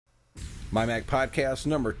My Mac Podcast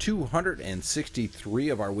number 263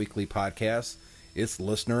 of our weekly podcast. It's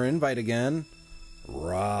Listener Invite again.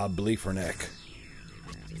 Rob Liefernick.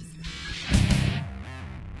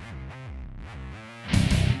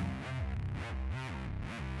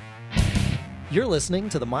 You're listening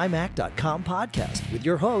to the MyMac.com podcast with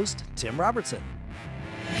your host, Tim Robertson.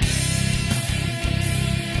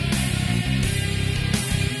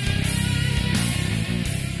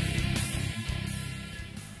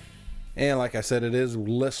 And like I said, it is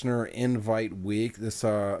Listener Invite Week. This is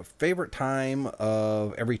our favorite time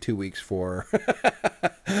of every 2 weeks for...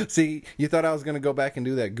 See, you thought I was going to go back and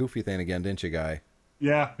do that goofy thing again, didn't you, Guy?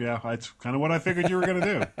 Yeah, that's kind of what I figured you were going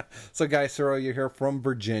to do. So, Guy Serro, you're here from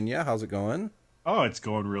Virginia. How's it going? Oh, it's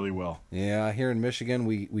going really well. Yeah, here in Michigan,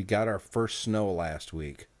 we got our first snow last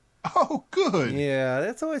week. Oh, good. Yeah,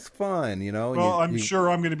 that's always fun, you know. Well, I'm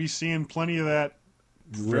sure I'm going to be seeing plenty of that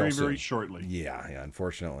very shortly. Yeah,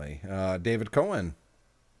 unfortunately. David Cohen.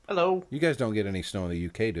 Hello. You guys don't get any snow in the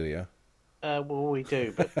UK, do you? Well, we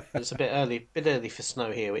do, but it's a bit early for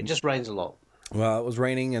snow here. It just rains a lot. Well, it was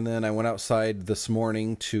raining, and then I went outside this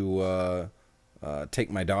morning to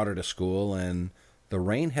take my daughter to school, and the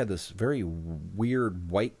rain had this very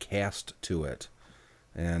weird white cast to it.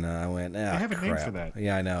 And I went, I have crap. a name for that.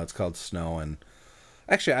 Yeah, I know. It's called snow, and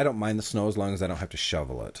actually, I don't mind the snow as long as I don't have to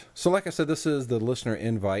shovel it. So like I said, this is the Listener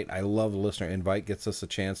Invite. I love the Listener Invite. Gets us a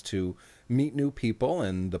chance to meet new people,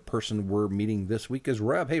 and the person we're meeting this week is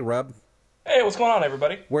Reb. Hey, Reb. Hey, what's going on,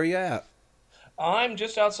 everybody? Where you at? I'm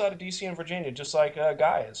just outside of D.C. in Virginia, just like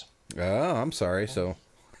Guy is. Oh, I'm sorry. So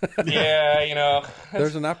Yeah, you know.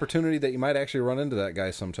 there's an opportunity that you might actually run into that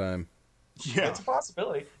guy sometime. Yeah. It's a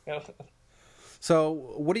possibility. You know. So,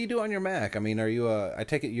 what do you do on your Mac? I mean, are you I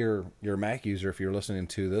take it you're a Mac user if you're listening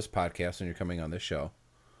to this podcast and you're coming on this show.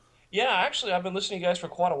 Yeah, actually, I've been listening to you guys for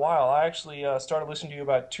quite a while. I actually started listening to you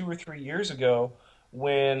about 2 or 3 years ago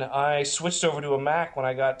when I switched over to a Mac when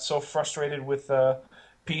I got so frustrated with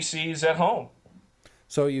PCs at home.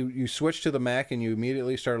 So you switched to the Mac and you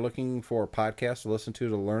immediately started looking for podcasts to listen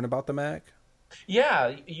to learn about the Mac?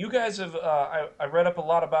 Yeah, you guys have. I read up a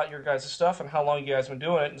lot about your guys' stuff and how long you guys have been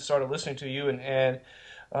doing it, and started listening to you. And it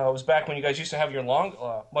was back when you guys used to have your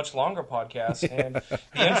much longer podcasts, and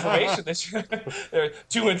the information that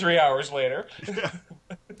 2 and 3 hours later.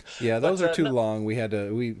 Yeah, those are too long. We had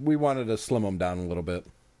to we wanted to slim them down a little bit.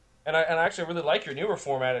 And I actually really like your newer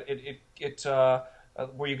format. It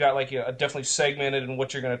where you got like definitely segmented and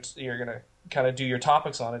what you're gonna kind of do your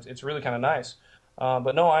topics on. It's really kind of nice.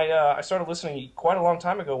 But no, I started listening quite a long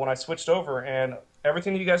time ago when I switched over, and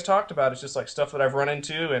everything that you guys talked about is just like stuff that I've run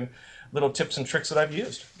into and little tips and tricks that I've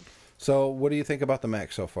used. So, what do you think about the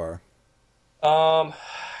Mac so far?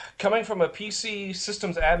 Coming from a PC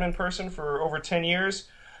systems admin person for over 10 years,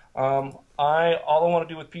 all I want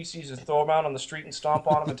to do with PCs is throw them out on the street and stomp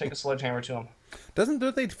on them and take a sledgehammer to them.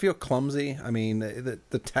 Don't they feel clumsy? I mean,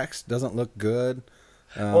 the text doesn't look good.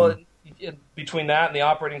 Well, between that and the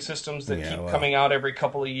operating systems that keep coming out every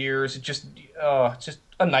couple of years, it's just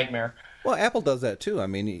a nightmare. Well, Apple does that too. I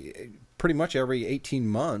mean, pretty much every 18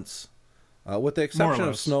 months, with the exception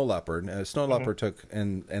of Snow Leopard. Snow Leopard took,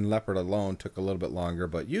 and Leopard alone took a little bit longer,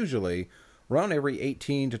 but usually around every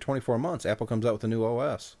 18 to 24 months, Apple comes out with a new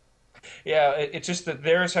OS. Yeah, it's just that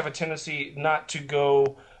theirs have a tendency not to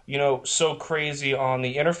go, so crazy on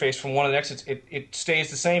the interface from one to the next. It stays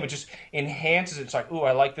the same. It just enhances it. It's like, ooh,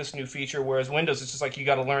 I like this new feature. Whereas Windows, it's just like you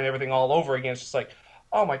got to learn everything all over again. It's just like,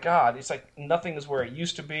 oh my God, it's like nothing is where it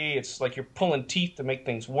used to be. It's like you're pulling teeth to make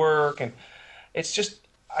things work, and it's just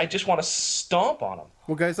I just want to stomp on them.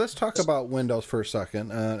 Well, guys, let's talk about Windows for a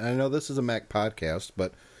second. I know this is a Mac podcast,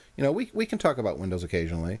 but we can talk about Windows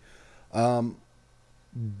occasionally.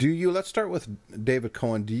 Let's start with David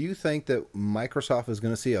Cohen. Do you think that Microsoft is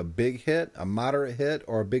going to see a big hit, a moderate hit,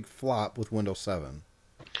 or a big flop with Windows 7?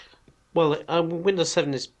 Well, Windows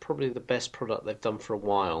 7 is probably the best product they've done for a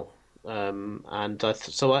while.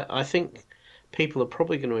 I think people are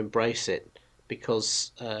probably going to embrace it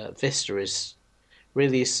because Vista is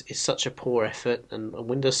such a poor effort, and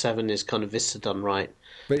Windows 7 is kind of Vista done right.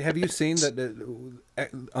 But have you seen that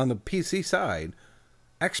on the PC side,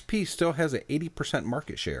 XP still has an 80%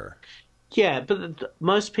 market share? Yeah, but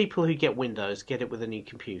most people who get Windows get it with a new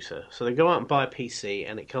computer. So they go out and buy a PC,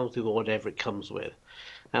 and it comes with whatever it comes with.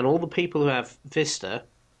 And all the people who have Vista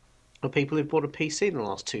are people who've bought a PC in the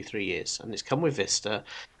last 2-3 years, and it's come with Vista,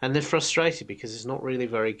 and they're frustrated because it's not really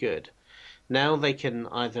very good. Now they can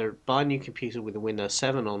either buy a new computer with a Windows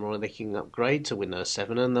 7 on, or they can upgrade to Windows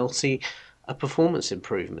 7, and they'll see a performance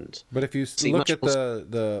improvement. But if you look at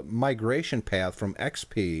the migration path from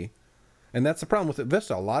XP, and that's the problem with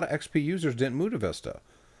Vista, a lot of XP users didn't move to Vista.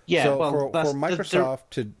 Yeah, so well, for Microsoft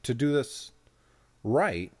to do this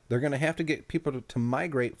right, they're going to have to get people to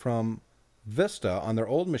migrate from Vista on their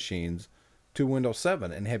old machines to Windows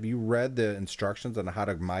 7. And have you read the instructions on how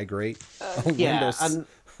to migrate yeah, Windows? and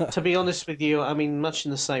to be honest with you, I mean, much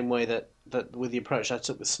in the same way that with the approach I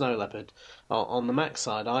took with Snow Leopard on the Mac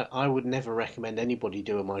side, I would never recommend anybody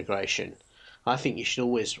do a migration. I think you should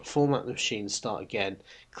always format the machine, start again,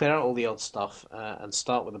 clear out all the old stuff, and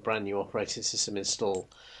start with a brand new operating system install.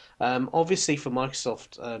 Obviously, for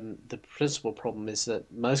Microsoft, the principal problem is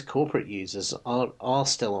that most corporate users are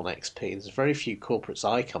still on XP. There's very few corporates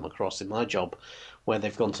I come across in my job where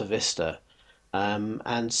they've gone to Vista.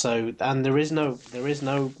 And there is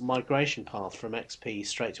no migration path from XP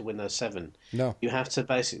straight to Windows 7. No. You have to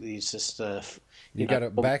basically just you got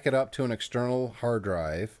to back it up to an external hard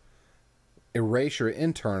drive, erase your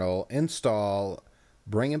internal, install,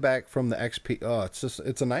 bring it back from the XP. Oh,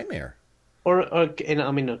 it's a nightmare. Or in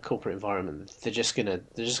a corporate environment, they're just gonna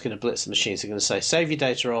blitz the machines. They're gonna say, save your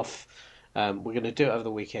data off. We're going to do it over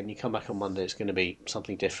the weekend. You come back on Monday, it's going to be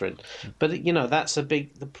something different. But that's a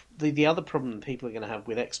big. The other problem that people are going to have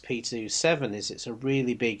with XP to 7 is it's a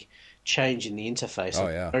really big change in the interface. Oh,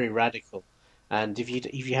 yeah. Very radical. And if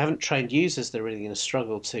you haven't trained users, they're really going to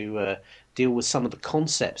struggle to deal with some of the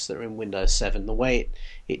concepts that are in Windows 7. The way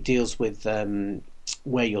it deals with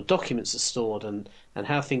where your documents are stored and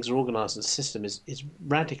how things are organized in the system is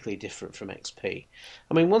radically different from XP.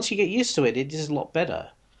 I mean, once you get used to it, it is a lot better.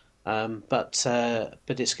 But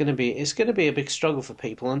it's going to be a big struggle for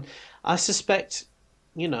people, and I suspect,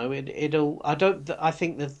 I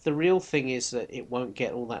think that the real thing is that it won't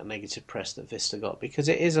get all that negative press that Vista got, because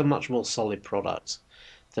it is a much more solid product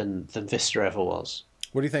than Vista ever was.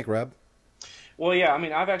 What do you think, Rob? Well, yeah, I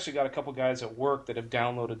mean, I've actually got a couple guys at work that have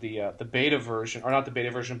downloaded the beta version, or not the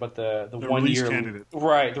beta version, but the 1 year candidate.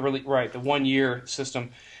 Right, the 1 year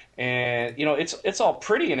system. And it's all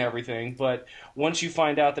pretty and everything, but once you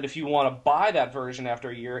find out that if you want to buy that version after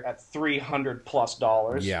a year at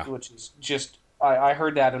 $300+, yeah. which is just I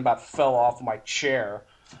heard that and about fell off my chair.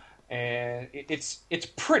 And it's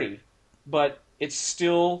pretty, but it's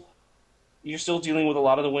still you're still dealing with a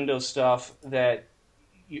lot of the Windows stuff that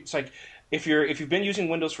it's like if you've been using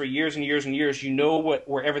Windows for years and years and years, you know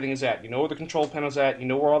where everything is at. You know where the control panel's at. You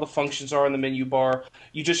know where all the functions are in the menu bar.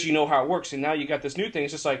 You know how it works. And now you got this new thing.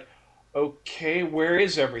 It's just like, okay, where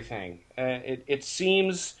is everything? It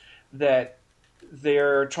seems that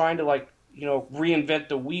they're trying to reinvent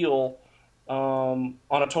the wheel on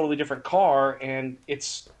a totally different car, and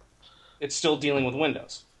it's still dealing with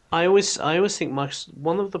Windows. I always think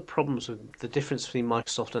one of the problems with the difference between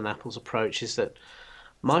Microsoft and Apple's approach is that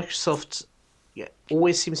Microsoft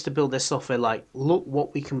always seems to build their software like, look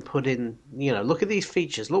what we can put in, look at these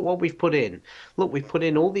features, look what we've put in. Look, we've put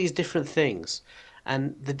in all these different things.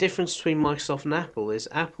 And the difference between Microsoft and Apple is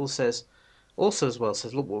Apple says, look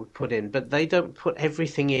what we've put in, but they don't put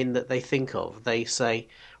everything in that they think of. They say,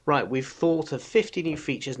 right, we've thought of 50 new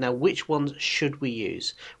features, now which ones should we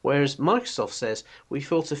use? Whereas Microsoft says, we've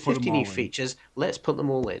thought of 50 new features, let's put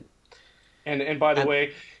them all in. And by the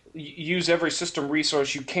way, use every system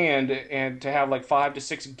resource you can to have like 5 to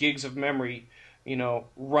 6 gigs of memory,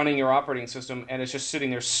 running your operating system, and it's just sitting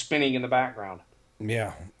there spinning in the background.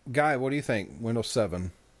 Yeah. Guy, what do you think? Windows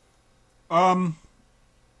 7?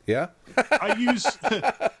 Yeah? I use,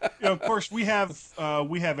 of course, we have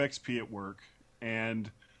XP at work,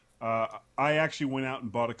 and I actually went out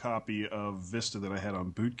and bought a copy of Vista that I had on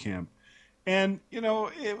Boot Camp. And it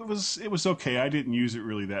was okay. I didn't use it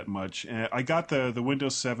really that much. I got the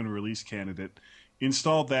Windows 7 release candidate,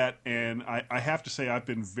 installed that, and I have to say I've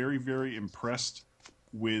been very, very impressed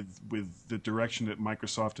with the direction that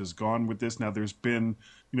Microsoft has gone with this. Now, there's been,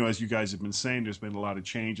 as you guys have been saying, there's been a lot of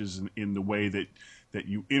changes in the way that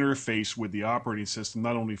you interface with the operating system,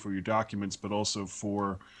 not only for your documents but also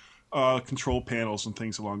for control panels and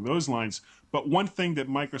things along those lines. But one thing that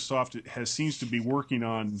Microsoft seems to be working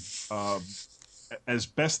on as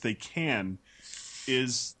best they can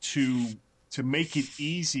is to make it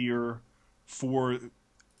easier for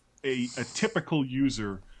a typical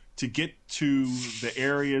user to get to the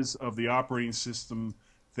areas of the operating system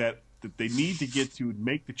that they need to get to and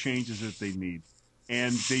make the changes that they need.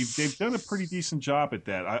 And they've done a pretty decent job at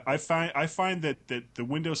that. I find that the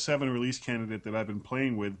Windows 7 release candidate that I've been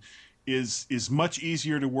playing with is much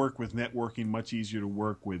easier to work with networking, much easier to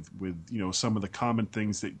work with some of the common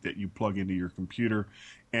things that you plug into your computer,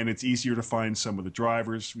 and it's easier to find some of the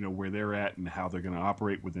drivers, where they're at and how they're going to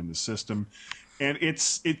operate within the system. And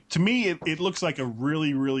to me it looks like a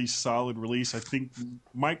really, really solid release. I think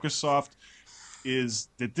Microsoft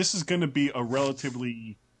this is going to be a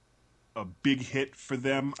relatively a big hit for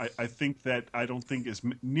them. I think that I don't think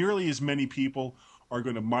nearly as many people are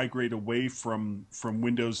going to migrate away from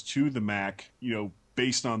Windows to the Mac,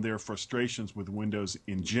 based on their frustrations with Windows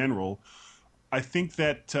in general. I think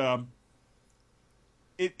that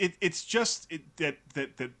it's just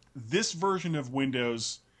that this version of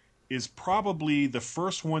Windows is probably the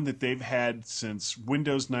first one that they've had since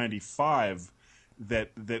Windows 95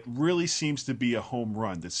 that really seems to be a home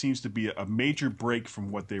run. That seems to be a major break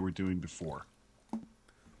from what they were doing before.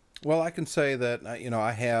 Well, I can say that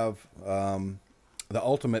I have the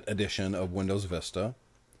Ultimate Edition of Windows Vista.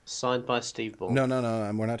 Signed by Steve Ball. No,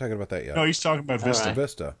 we're not talking about that yet. No, he's talking about Vista. Right.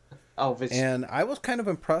 Vista. Oh, Vista. And I was kind of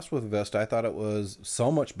impressed with Vista. I thought it was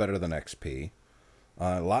so much better than XP,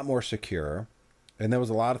 a lot more secure, and there was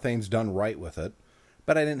a lot of things done right with it.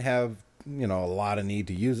 But I didn't have a lot of need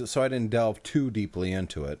to use it, so I didn't delve too deeply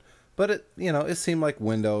into it. But it seemed like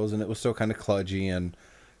Windows, and it was still kind of kludgy, and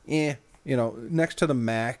next to the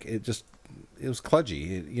Mac, it was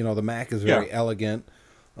kludgy. The Mac is very elegant.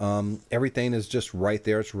 Everything is just right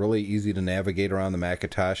there. It's really easy to navigate around the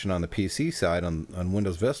Macintosh, and on the PC side, on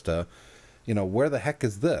Windows Vista, where the heck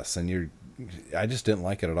is this? And I just didn't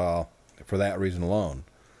like it at all for that reason alone.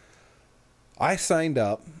 I signed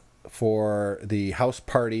up for the house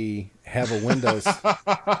party, have a Windows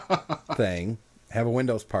thing, have a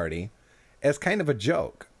Windows party, as kind of a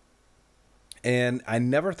joke. And I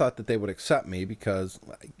never thought that they would accept me because,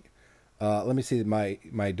 let me see,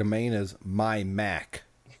 my domain is my Mac.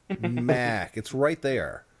 Mac. It's right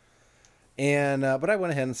there. And but I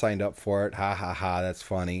went ahead and signed up for it. Ha ha ha, that's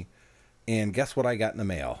funny. And guess what I got in the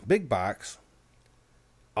mail? Big box.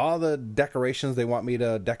 All the decorations they want me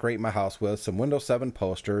to decorate my house with, some Windows 7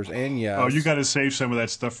 posters, and yes. Oh, you got to save some of that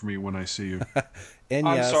stuff for me when I see you. And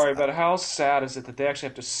I'm yes, sorry, but how sad is it that they actually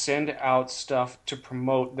have to send out stuff to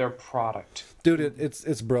promote their product? Dude,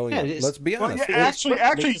 it's brilliant. Yeah, Let's be honest. Well,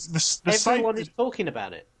 actually, the site Everyone is talking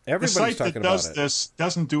about it. Everybody's the site talking that does about it. this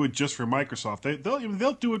doesn't do it just for Microsoft.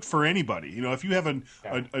 They'll do it for anybody. If you have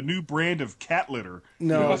a new brand of cat litter,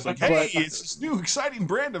 No, it's like, but- hey, it's this new exciting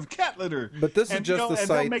brand of cat litter. But this is And, just the and they'll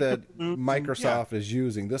site make that the moves and- Microsoft is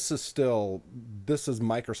using. This is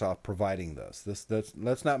Microsoft providing this.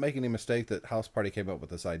 Let's not make any mistake that House Party came up with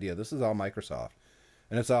this idea. This is all Microsoft,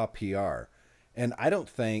 and it's all PR. And I don't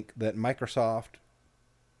think that Microsoft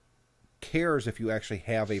cares if you actually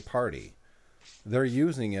have a party. They're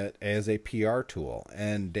using it as a PR tool.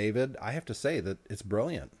 And David, I have to say that it's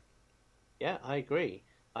brilliant. Yeah, I agree.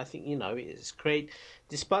 I think it's great,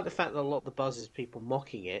 despite the fact that a lot of the buzz is people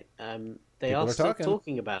mocking it. They are still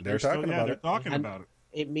talking about it. They're talking about they're it. talking And about it.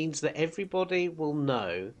 it means that everybody will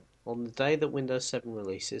know on the day that Windows 7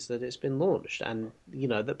 releases that it's been launched, and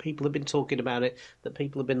that people have been talking about it, that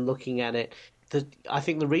people have been looking at it. I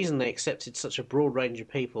think the reason they accepted such a broad range of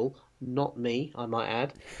people, not me, I might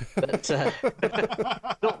add, but not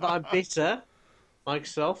that I'm bitter,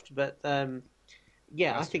 Microsoft, but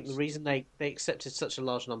I think the reason they accepted such a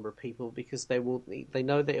large number of people because they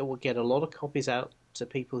know that it will get a lot of copies out to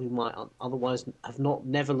people who might otherwise have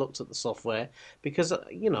never looked at the software, because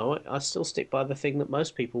I still stick by the thing that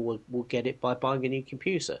most people will get it by buying a new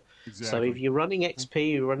computer. Exactly. So if you're running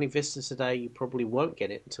XP, you're running Vista today, you probably won't get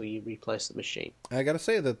it until you replace the machine. I got to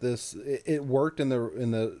say that it worked in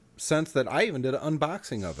the sense that I even did an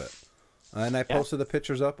unboxing of it. And I posted the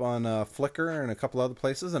pictures up on Flickr and a couple other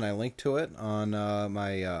places, and I linked to it on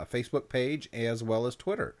my Facebook page as well as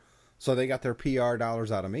Twitter. So they got their PR dollars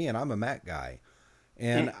out of me, and I'm a Mac guy.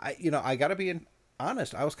 And I got to be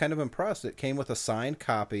honest, I was kind of impressed. It came with a signed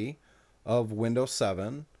copy of Windows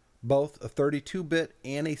 7, both a 32-bit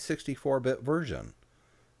and a 64-bit version.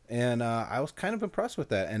 And I was kind of impressed with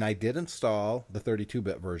that. And I did install the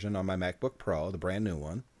 32-bit version on my MacBook Pro, the brand new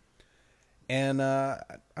one. And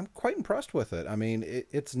I'm quite impressed with it. I mean,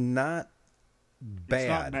 it's not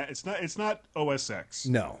bad. It's not OS X.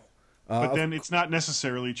 No. But then it's not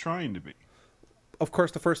necessarily trying to be. Of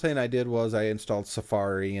course, the first thing I did was I installed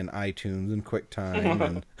Safari and iTunes and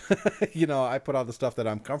QuickTime. And, I put all the stuff that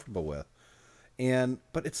I'm comfortable with.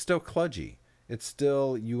 But it's still kludgy. It's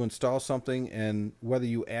still, you install something, and whether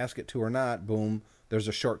you ask it to or not, boom, there's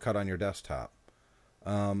a shortcut on your desktop.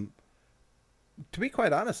 To be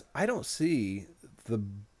quite honest, I don't see the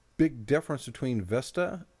big difference between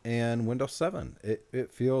Vista and Windows 7.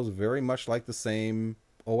 It feels very much like the same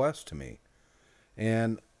OS to me.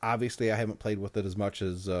 And obviously I haven't played with it as much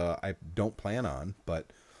as I don't plan on,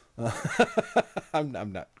 but I'm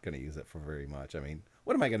not going to use it for very much. I mean,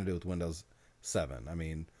 what am I going to do with Windows 7? I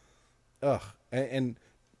mean, and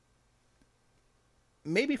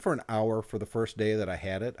maybe for an hour for the first day that I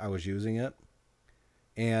had it, I was using it.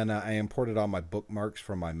 and I imported all my bookmarks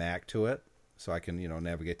from my Mac to it, so I can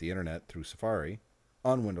navigate the internet through Safari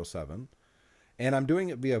on Windows 7. And I'm doing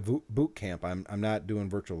it via Boot Camp. I'm not doing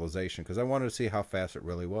virtualization because I wanted to see how fast it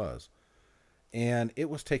really was. And it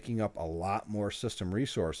was taking up a lot more system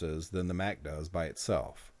resources than the Mac does by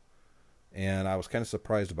itself. And I was kind of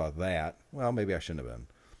surprised about that. Well, maybe I shouldn't have been.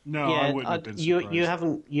 No, I wouldn't have been surprised.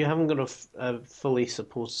 You haven't got a fully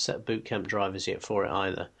supported set of Boot Camp drivers yet for it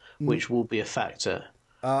either, which will be a factor.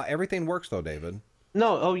 Everything works though, David.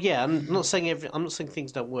 No, oh yeah, I'm not saying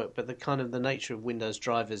things don't work, but the nature of Windows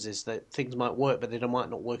drivers is that things might work, but they might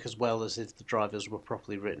not work as well as if the drivers were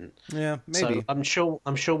properly written. Yeah, maybe. So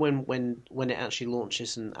I'm sure when it actually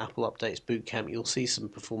launches and Apple updates Boot Camp, you'll see some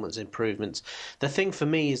performance improvements. The thing for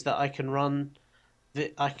me is that I can run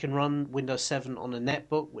Windows 7 on a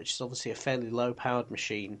netbook, which is obviously a fairly low-powered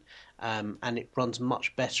machine, and it runs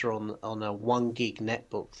much better on a 1 gig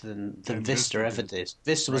netbook than Vista ever did.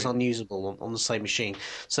 Vista was unusable on the same machine.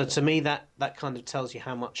 So to me, that kind of tells you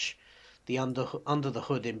how much the under the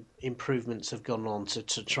hood improvements have gone on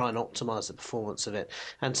to try and optimize the performance of it.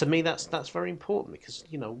 And to me, that's very important because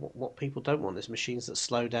what people don't want is machines that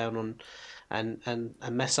slow down and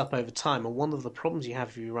mess up over time. And one of the problems you have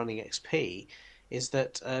if you're running XP is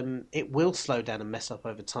that it will slow down and mess up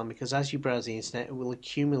over time because as you browse the internet, it will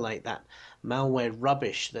accumulate that malware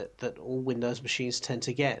rubbish that all Windows machines tend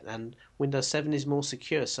to get. And Windows 7 is more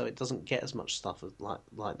secure, so it doesn't get as much stuff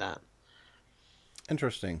like that.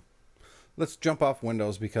 Interesting. Let's jump off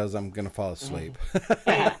Windows because I'm going to fall asleep.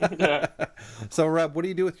 So, Rob, what do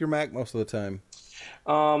you do with your Mac most of the time?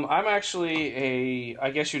 I'm actually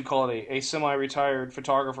I guess you'd call it a semi-retired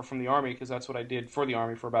photographer from the Army because that's what I did for the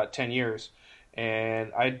Army for about 10 years.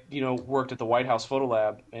 And I, worked at the White House Photo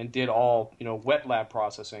Lab and did all, wet lab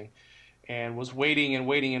processing and was waiting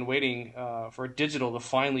for digital to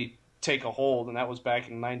finally take a hold. And that was back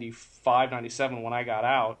in 95, 97 when I got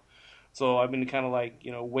out. So I've been kind of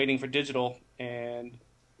waiting for digital. And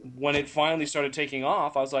when it finally started taking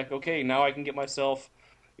off, I was like, okay, now I can get myself,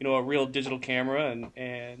 a real digital camera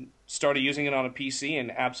and started using it on a PC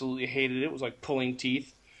and absolutely hated it. It was like pulling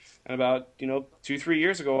teeth. And about 2-3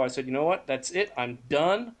 years ago, I said, you know what? That's it. I'm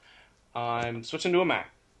done. I'm switching to a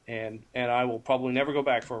Mac, and I will probably never go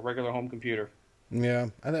back for a regular home computer. Yeah,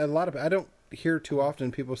 I don't hear too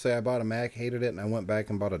often people say I bought a Mac, hated it, and I went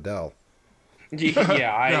back and bought a Dell.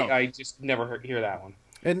 Yeah, I just never hear that one.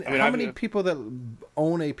 And how many people that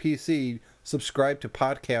own a PC subscribe to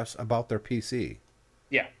podcasts about their PC?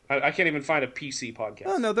 Yeah, I can't even find a PC podcast.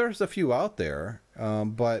 Oh no, there's a few out there,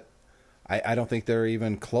 but I don't think they're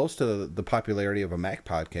even close to the popularity of a Mac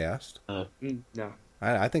podcast. No.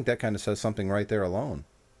 I think that kind of says something right there alone.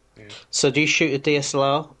 Yeah. So do you shoot a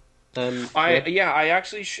DSLR?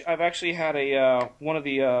 I've actually had one of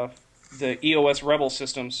the EOS Rebel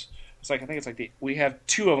systems. We have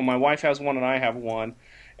 2 of them. My wife has one and I have one.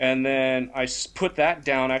 And then I put that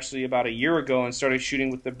down actually about a year ago and started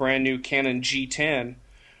shooting with the brand new Canon G10,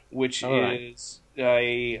 which is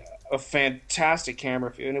a fantastic camera.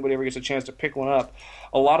 If anybody ever gets a chance to pick one up,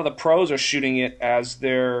 a lot of the pros are shooting it as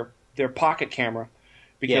their pocket camera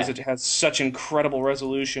because it has such incredible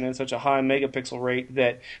resolution and such a high megapixel rate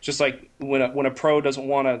that just like when a pro doesn't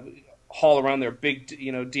want to haul around their big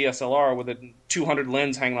DSLR with a 200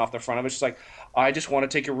 lens hanging off the front of it, it's just like, I just want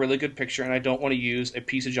to take a really good picture and I don't want to use a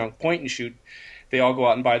piece of junk point and shoot. They all go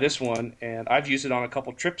out and buy this one, and I've used it on a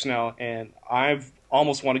couple trips now, and I've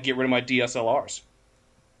almost want to get rid of my DSLRs.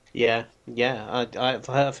 Yeah.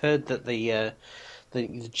 I've heard that the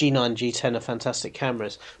G9, G10 are fantastic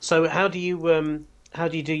cameras. So how do you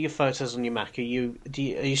do your photos on your Mac? Are you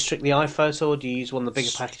strictly iPhoto, or do you use one of the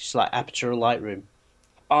bigger packages like Aperture or Lightroom?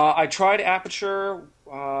 I tried Aperture.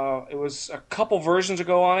 It was a couple versions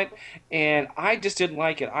ago on it, and I just didn't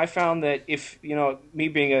like it. I found that if me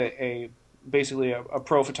being basically a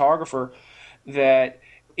pro photographer, that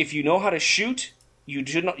if you know how to shoot, you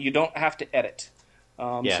don't have to edit.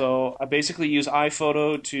 So I basically use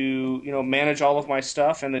iPhoto to manage all of my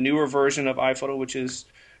stuff, and the newer version of iPhoto, which is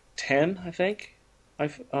 10, I think.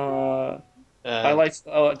 iPhone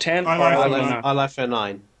 10. iPhone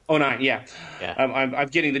 9. 09, yeah. I'm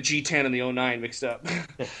getting the G10 and the 09 mixed up.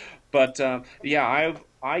 But I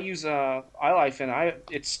use iLife, and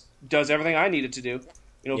it does everything I need it to do.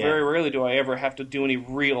 Very rarely do I ever have to do any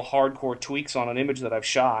real hardcore tweaks on an image that I've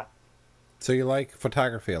shot. So you like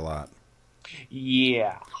photography a lot?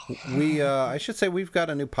 Yeah. I should say we've got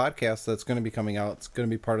a new podcast that's going to be coming out. It's going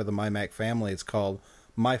to be part of the MyMac family. It's called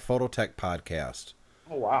My Phototech Podcast.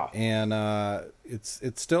 Oh wow! And it's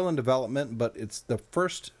still in development, but it's the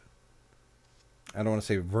first I don't want to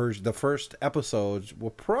say version. The first episodes will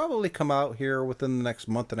probably come out here within the next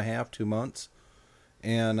month and a half, 2 months.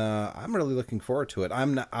 And I'm really looking forward to it.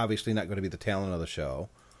 I'm obviously not going to be the talent of the show,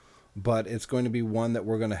 but it's going to be one that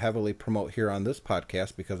we're going to heavily promote here on this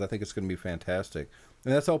podcast because I think it's going to be fantastic.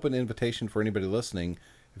 And that's open invitation for anybody listening.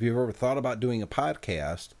 If you've ever thought about doing a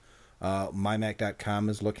podcast, mymac.com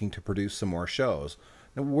is looking to produce some more shows.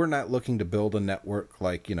 Now, we're not looking to build a network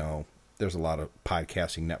like, there's a lot of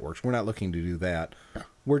podcasting networks. We're not looking to do that.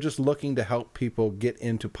 We're just looking to help people get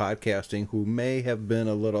into podcasting who may have been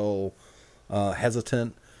a little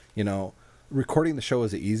hesitant. Recording the show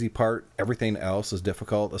is the easy part. Everything else is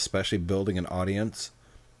difficult, especially building an audience.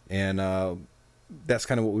 And that's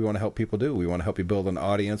kind of what we want to help people do. We want to help you build an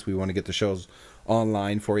audience. We want to get the shows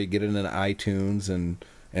online for you, get it into iTunes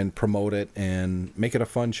and promote it and make it a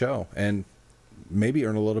fun show and maybe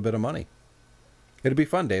earn a little bit of money. It'd be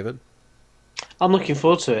fun, David. I'm looking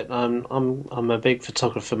forward to it. I'm a big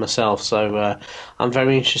photographer myself, so I'm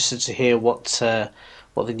very interested to hear what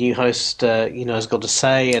the new host has got to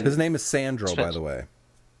say. And his name is Sandro, by the way.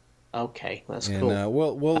 Okay, that's cool.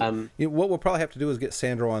 What we'll probably have to do is get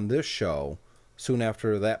Sandro on this show soon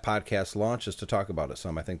after that podcast launches to talk about it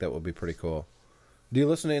some. I think that would be pretty cool. Do you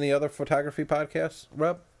listen to any other photography podcasts,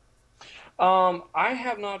 Rob? I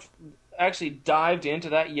have not actually dived into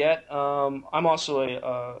that yet. I'm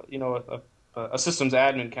also a systems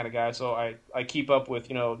admin kind of guy, so I keep up with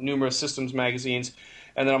numerous systems magazines,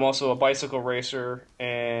 and then I'm also a bicycle racer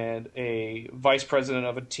and a vice president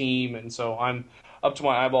of a team, and so I'm up to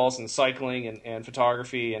my eyeballs in cycling and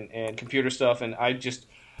photography and computer stuff, and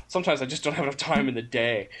sometimes I just don't have enough time in the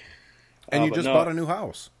day. And you just bought a new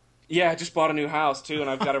house. Yeah, I just bought a new house too, and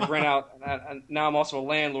I've got to rent out. And now I'm also a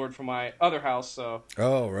landlord for my other house, so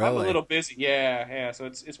oh, really? I'm a little busy. Yeah. So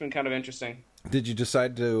it's been kind of interesting. Did you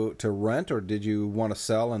decide to rent, or did you want to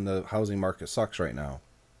sell? And the housing market sucks right now.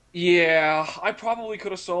 Yeah, I probably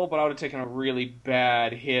could have sold, but I would have taken a really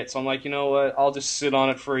bad hit. So I'm like, you know what? I'll just sit on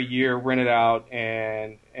it for a year, rent it out,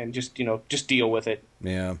 and just deal with it.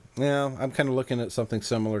 Yeah. I'm kind of looking at something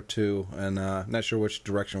similar too, and not sure which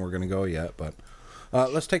direction we're going to go yet, but.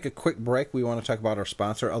 Let's take a quick break. We want to talk about our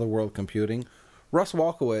sponsor, Otherworld Computing. Russ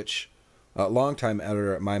Walkowicz, longtime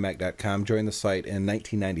editor at mymac.com, joined the site in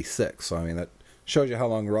 1996. So, that shows you how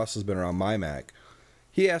long Russ has been around MyMac.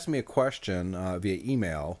 He asked me a question via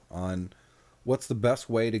email on what's the best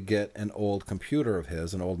way to get an old computer of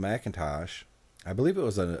his, an old Macintosh. I believe it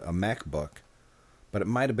was a MacBook, but it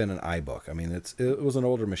might have been an iBook. It was an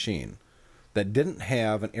older machine that didn't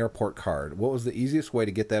have an airport card. What was the easiest way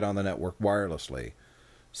to get that on the network wirelessly?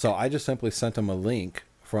 So I just simply sent him a link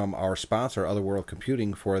from our sponsor, Otherworld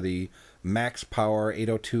Computing, for the Max Power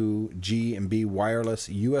 802G and B wireless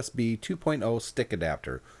USB 2.0 stick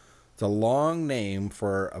adapter. It's a long name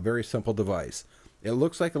for a very simple device. It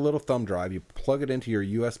looks like a little thumb drive. You plug it into your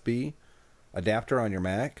USB adapter on your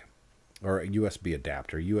Mac, or a USB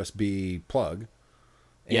adapter, USB plug,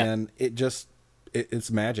 and it's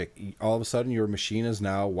magic. All of a sudden, your machine is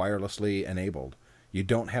now wirelessly enabled. You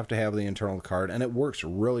don't have to have the internal card, and it works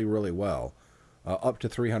really, really well, up to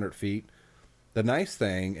 300 feet. The nice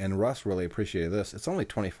thing, and Russ really appreciated this, it's only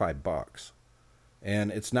 $25. And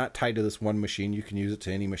it's not tied to this one machine. You can use it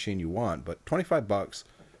to any machine you want, but $25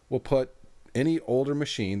 will put any older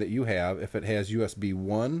machine that you have, if it has USB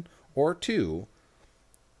 1 or 2,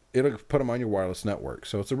 it'll put them on your wireless network.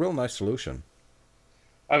 So it's a real nice solution.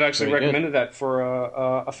 I've actually recommended that for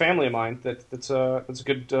a family of mine. That's some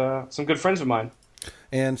good friends of mine.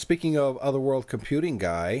 And speaking of Otherworld Computing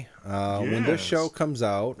guy, when this show comes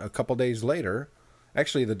out a couple days later,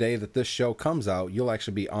 actually the day that this show comes out, you'll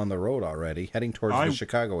actually be on the road already, heading towards the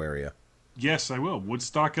Chicago area. Yes, I will.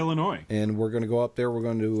 Woodstock, Illinois. And we're going to go up there. We're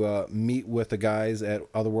going to meet with the guys at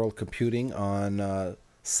Otherworld Computing on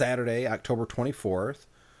Saturday, October 24th.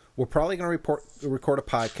 We're probably going to record a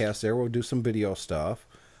podcast there. We'll do some video stuff.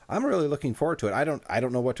 I'm really looking forward to it. I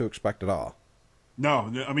don't know what to expect at all. No,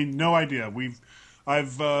 no idea.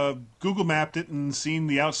 I've Google mapped it and seen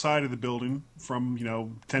the outside of the building from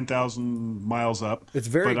 10,000 miles up. It's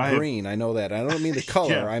very green. I know that. I don't mean the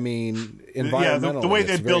color. Yeah. I mean environmentally. The way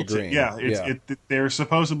they built green. it. They're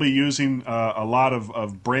supposedly using a lot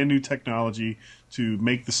of brand new technology to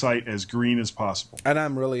make the site as green as possible. And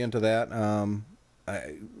I'm really into that.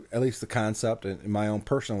 At least the concept. In my own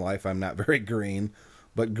personal life, I'm not very green.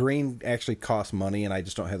 But green actually costs money, and I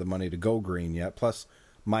just don't have the money to go green yet. Plus,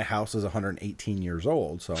 my house is 118 years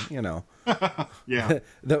old, so Yeah.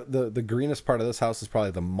 the greenest part of this house is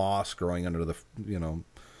probably the moss growing under the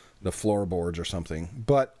the floorboards or something.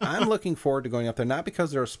 But I'm looking forward to going up there, not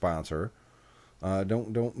because they're a sponsor.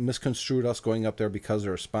 Don't misconstrue us going up there because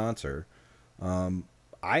they're a sponsor.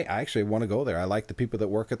 I actually want to go there. I like the people that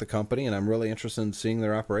work at the company, and I'm really interested in seeing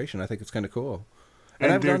their operation. I think it's kind of cool.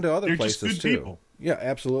 And I've gone to other places too. People. Yeah,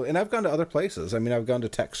 absolutely. And I've gone to other places. I mean, I've gone to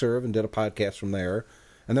TechServe and did a podcast from there,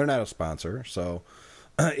 and they're not a sponsor. So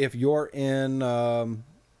if you're in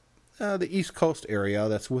the East Coast area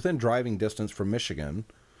that's within driving distance from Michigan,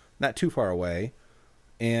 not too far away,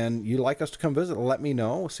 and you'd like us to come visit, let me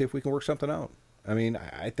know. See if we can work something out. I mean,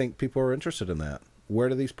 I think people are interested in that. Where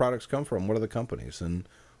do these products come from? What are the companies? And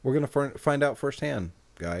we're going to find out firsthand,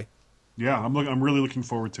 Guy. Yeah, I'm really looking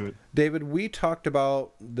forward to it. David, we talked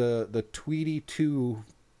about the Tweety 2,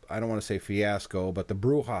 I don't want to say fiasco, but the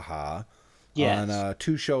brouhaha on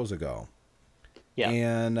 2 shows ago. Yeah.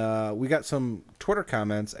 And we got some Twitter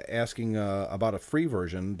comments asking about a free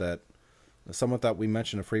version that someone thought we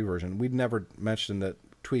mentioned a free version. We'd never mentioned that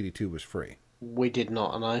Tweety 2 was free. We did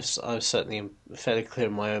not, and I was certainly fairly clear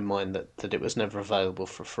in my own mind that it was never available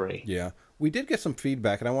for free. Yeah. We did get some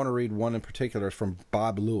feedback, and I want to read one in particular. It's from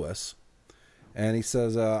Bob Lewis. And he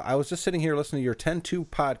says, I was just sitting here listening to your 10-2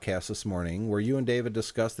 podcast this morning where you and David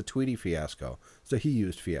discussed the Tweety fiasco. So he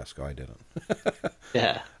used fiasco, I didn't.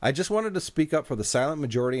 Yeah. I just wanted to speak up for the silent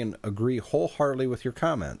majority and agree wholeheartedly with your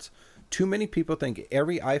comments. Too many people think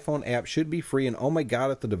every iPhone app should be free, and oh my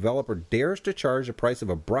God, if the developer dares to charge the price of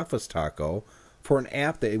a breakfast taco for an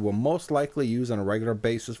app that it will most likely use on a regular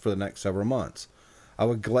basis for the next several months. I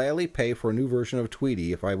would gladly pay for a new version of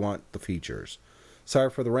Tweety if I want the features. Sorry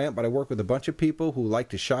for the rant, but I work with a bunch of people who like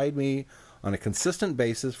to chide me on a consistent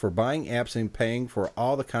basis for buying apps and paying for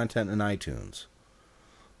all the content in iTunes.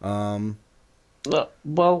 Well,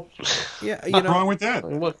 yeah, what's wrong with that?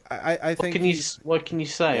 I think. What can you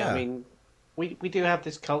say? Yeah. I mean, we do have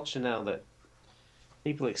this culture now that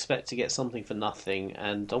people expect to get something for nothing,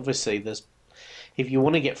 and obviously, if you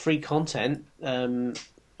want to get free content,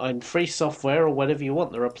 and free software or whatever you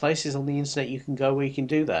want, there are places on the internet you can go where you can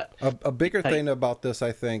do that. A bigger thing about this,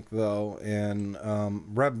 I think, though, and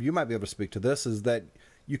Reb, you might be able to speak to this, is that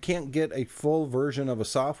you can't get a full version of a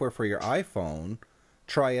software for your iPhone,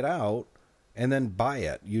 try it out, and then buy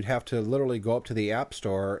it. You'd have to literally go up to the App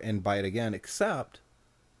Store and buy it again, except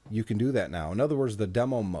you can do that now. In other words, the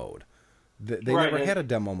demo mode. They never had a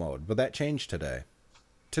demo mode, but that changed today.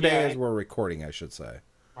 As we're recording, I should say.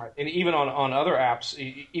 Right. And even on other apps,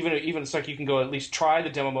 even it's like you can go at least try the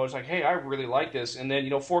demo mode. It's like, hey, I really like this, and then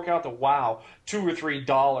fork out the $2 or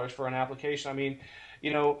 $3 for an application. I mean,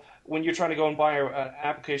 when you're trying to go and buy an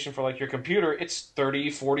application for like your computer, it's $30,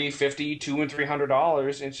 $40, $50, $200 and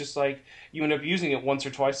 $300. And it's just like you end up using it once or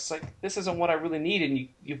twice. It's like, this isn't what I really need, and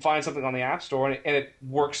you find something on the App Store and it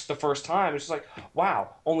works the first time. It's just like,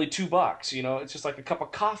 wow, only $2. It's just like a cup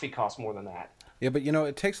of coffee costs more than that. Yeah, but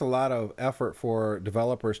it takes a lot of effort for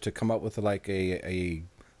developers to come up with like a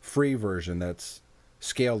free version that's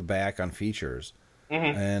scaled back on features.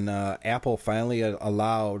 Mm-hmm. And Apple finally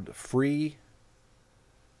allowed the free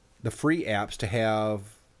apps to have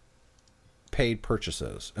paid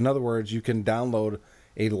purchases. In other words, you can download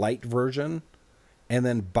a light version and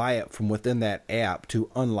then buy it from within that app to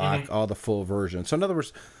unlock all the full version. So in other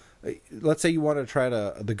words, let's say you want to try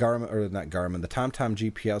the Garmin, or not Garmin, the TomTom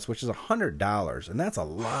GPS, which is $100, and that's a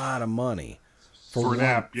lot of money for an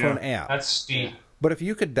app. For an app. That's steep. But if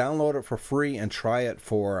you could download it for free and try it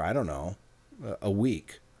for, I don't know, a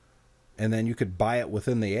week, and then you could buy it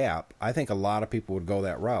within the app, I think a lot of people would go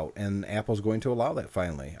that route, and Apple's going to allow that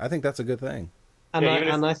finally. I think that's a good thing.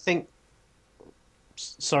 And I think...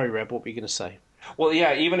 Sorry, Reb, what were you going to say? Well,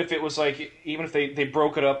 yeah, even if they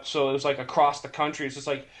broke it up so it was like across the country, it's just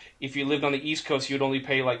like if you lived on the East Coast, you'd only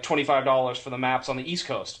pay like $25 for the maps on the East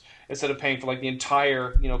Coast instead of paying for like the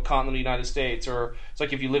entire, continental United States. Or it's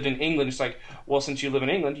like if you lived in England, it's like, well, since you live in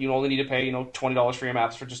England, you only need to pay, $20 for your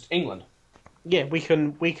maps for just England. Yeah, we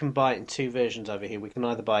can buy it in 2 versions over here. We can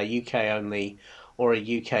either buy a UK only or a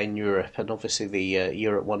UK and Europe, and obviously the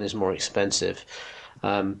Europe one is more expensive.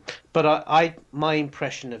 But my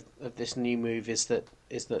impression of this new move is that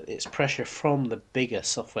it's pressure from the bigger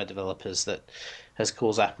software developers that has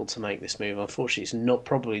caused Apple to make this move. Unfortunately, it's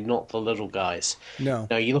probably not the little guys. No.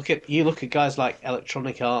 No, you look at guys like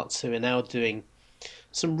Electronic Arts who are now doing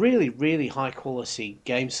some really, really high quality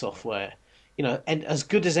game software. And as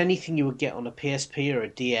good as anything you would get on a PSP or a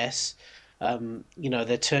DS.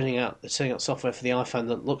 They're turning out software for the iPhone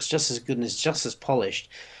that looks just as good and is just as polished,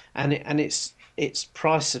 and it's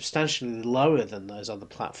priced substantially lower than those other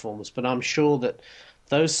platforms. But I'm sure that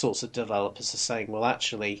those sorts of developers are saying, well,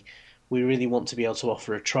 actually, we really want to be able to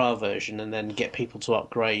offer a trial version and then get people to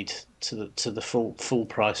upgrade to the full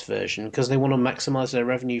price version because they want to maximize their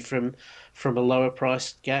revenue from a lower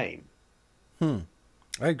priced game. I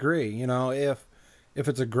agree. If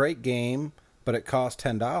it's a great game but it costs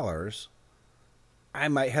 $10, I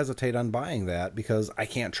might hesitate on buying that because I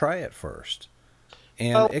can't try it first.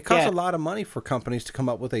 And it costs a lot of money for companies to come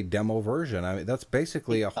up with a demo version. I mean, that's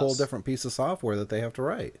basically a whole different piece of software that they have to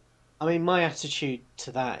write. I mean, my attitude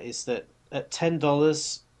to that is that at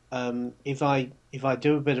 $10, if I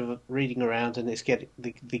do a bit of reading around and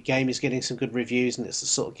the game is getting some good reviews and it's the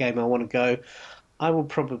sort of game I want to go, I will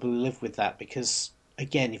probably live with that because,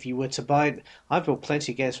 again, if you were to buy it, I've bought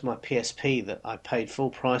plenty of games for my PSP that I paid full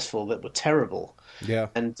price for that were terrible. Yeah.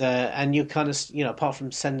 And you kind of, apart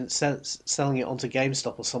from selling it onto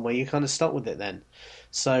GameStop or somewhere, you're kind of stuck with it then.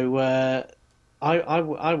 So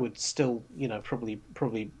I would still,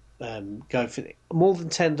 probably go for more than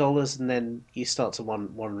 $10, and then you start to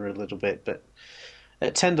wonder a little bit. But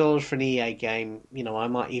at $10 for an EA game, I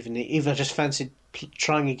might even I just fancied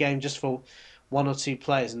trying a game just for one or two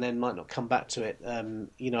players, and then might not come back to it.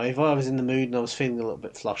 If I was in the mood and I was feeling a little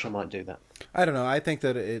bit flush, I might do that. I don't know. I think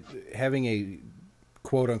that having a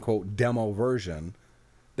quote-unquote demo version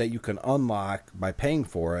that you can unlock by paying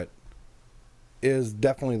for it is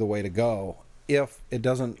definitely the way to go if it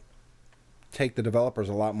doesn't take the developers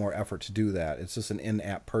a lot more effort to do that. It's just an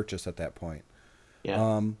in-app purchase at that point.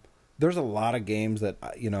 Yeah. There's a lot of games that,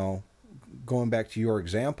 going back to your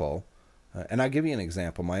example, and I'll give you an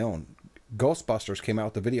example, my own. Ghostbusters came out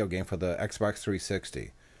with the video game for the Xbox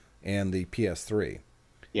 360 and the PS3.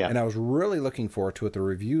 Yeah. And I was really looking forward to it. The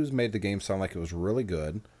reviews made the game sound like it was really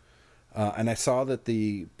good. And I saw that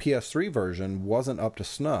the PS3 version wasn't up to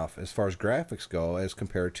snuff as far as graphics go as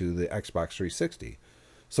compared to the Xbox 360.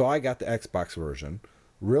 So I got the Xbox version,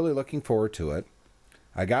 really looking forward to it.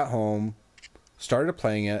 I got home, started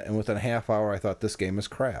playing it, and within a half hour I thought this game is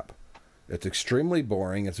crap. It's extremely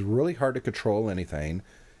boring. It's really hard to control anything.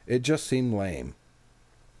 It just seemed lame.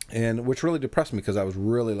 And which really depressed me because I was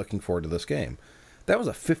really looking forward to this game. That was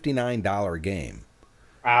a $59 game.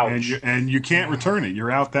 Ouch. And you can't return it.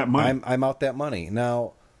 You're out that money. I'm out that money.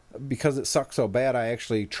 Now, because it sucked so bad, I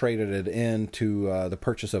actually traded it into the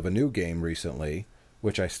purchase of a new game recently,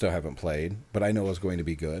 which I still haven't played, but I know is going to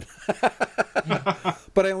be good.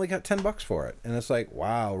 But I only got $10 for it. And it's like,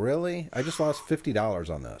 wow, really? I just lost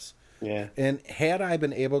 $50 on this. Yeah. And had I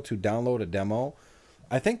been able to download a demo,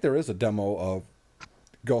 I think there is a demo of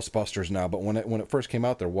Ghostbusters now, but when it first came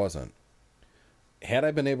out, there wasn't. Had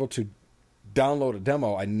I been able to download a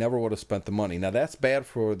demo, I never would have spent the money. Now that's bad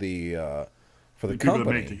for the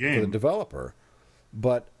company, for the developer,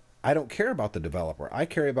 but I don't care about the developer. I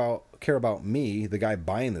care about me, the guy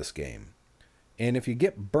buying this game. And if you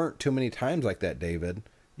get burnt too many times like that, David,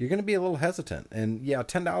 you're going to be a little hesitant. And yeah,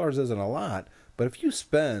 $10 isn't a lot, but if you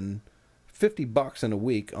spend $50 in a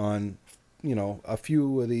week on, a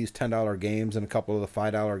few of these $10 games and a couple of the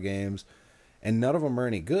 $5 games, and none of them are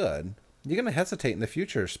any good, you're going to hesitate in the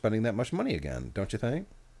future spending that much money again, don't you think?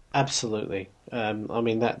 Absolutely. I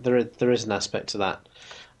mean, that there is an aspect to that.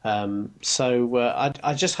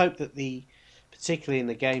 I just hope that particularly in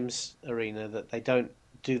the games arena, that they don't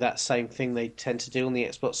do that same thing they tend to do on the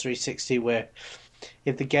Xbox 360, where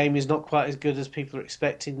if the game is not quite as good as people are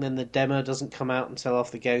expecting, then the demo doesn't come out until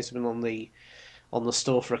after the game's been on the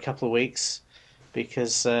store for a couple of weeks,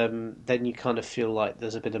 because then you kind of feel like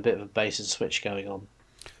there's a bit of a bait and switch going on.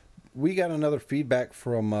 We got another feedback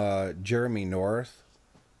from Jeremy North.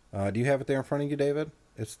 Do you have it there in front of you, David?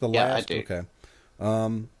 It's the last. I do. Okay.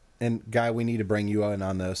 And Guy, we need to bring you in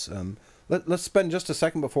on this. Let's spend just a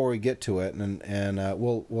second before we get to it, and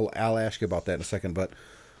I'll ask you about that in a second. But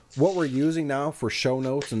what we're using now for show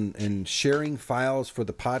notes and sharing files for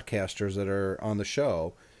the podcasters that are on the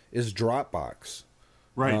show is Dropbox.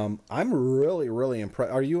 Right. I'm really, really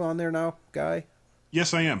impressed. Are you on there now, Guy?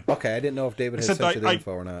 Yes, I am. Okay, I didn't know if David had sent you the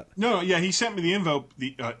info or not. No, yeah, he sent me the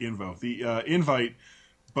invite,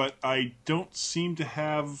 but I don't seem to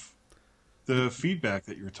have the feedback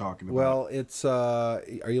that you're talking about. Well, it's are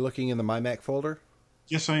you looking in the My Mac folder?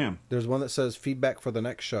 Yes, I am. There's one that says feedback for the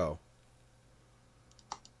next show.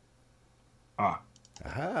 Ah.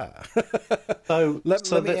 Aha. Let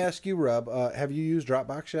So me ask you, Rob, have you used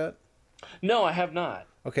Dropbox yet? No, I have not.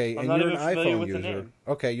 Okay, I'm and not you're an even familiar iPhone with the user. name.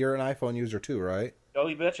 Okay, you're an iPhone user too, right? Oh,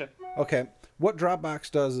 you betcha. Okay. What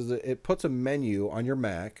Dropbox does is it puts a menu on your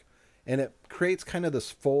Mac, and it creates kind of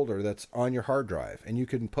this folder that's on your hard drive, and you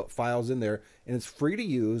can put files in there, and it's free to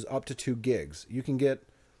use up to 2 gigs. You can get,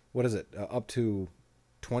 what is it, up to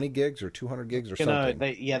 20 gigs or 200 gigs or something.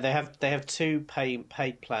 They have 2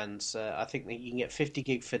 paid plans. I think that you can get 50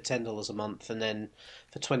 gig for $10 a month, and then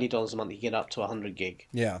for $20 a month you get up to 100 gig.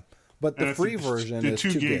 Yeah, but the free version is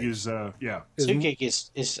 2 gig gigs. is 2 gig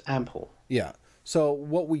is ample. Yeah. So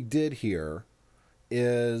what we did here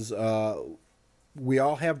is we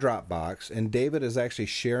all have Dropbox, and David is actually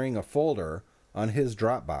sharing a folder on his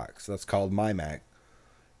Dropbox that's called My Mac,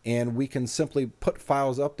 and we can simply put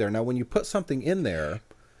files up there. Now, when you put something in there,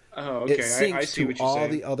 it syncs I see to what you're all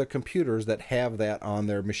saying. the other computers that have that on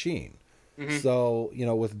their machine. Mm-hmm. So,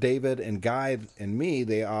 with David and Guy and me,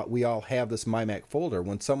 we all have this My Mac folder.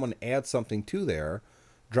 When someone adds something to there,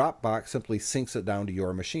 Dropbox simply syncs it down to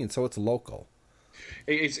your machine, so it's local.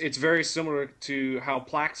 It's very similar to how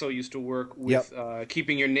Plaxo used to work with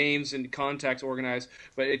keeping your names and contacts organized,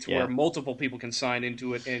 but it's where multiple people can sign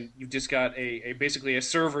into it, and you've just got basically a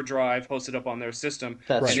server drive hosted up on their system,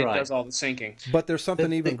 and it does all the syncing. But there's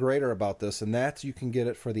something even greater about this, and that's you can get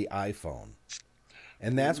it for the iPhone.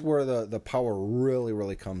 And that's where the power really,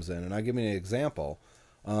 really comes in. And I'll give you an example.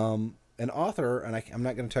 An author, and I'm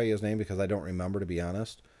not going to tell you his name because I don't remember, to be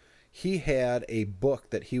honest. He had a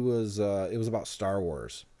book that it was about Star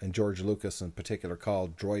Wars, and George Lucas in particular,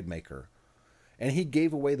 called Droid Maker. And he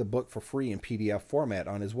gave away the book for free in PDF format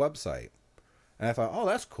on his website. And I thought, oh,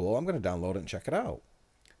 that's cool. I'm going to download it and check it out.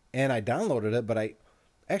 And I downloaded it, but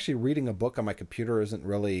actually reading a book on my computer isn't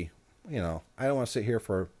really, I don't want to sit here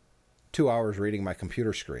for 2 hours reading my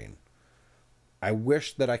computer screen. I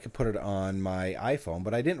wish that I could put it on my iPhone,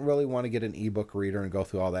 but I didn't really want to get an ebook reader and go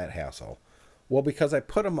through all that hassle. Well, because I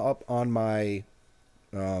put them up on my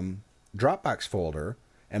Dropbox folder,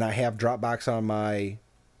 and I have Dropbox on my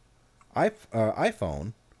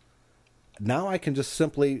iPhone, now I can just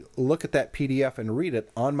simply look at that PDF and read it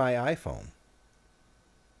on my iPhone.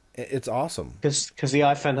 It's awesome. Because the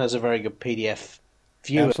iPhone has a very good PDF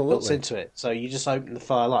viewer built into it. So you just open the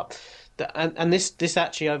file up. And this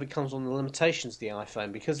actually overcomes one of the limitations of the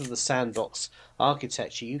iPhone. Because of the sandbox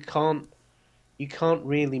architecture, you can't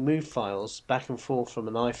really move files back and forth from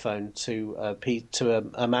an iPhone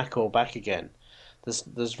to a Mac or back again.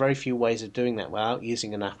 There's very few ways of doing that without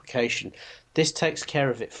using an application. This takes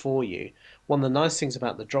care of it for you. One of the nice things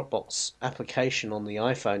about the Dropbox application on the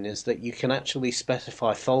iPhone is that you can actually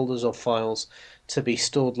specify folders or files to be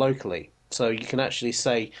stored locally. So you can actually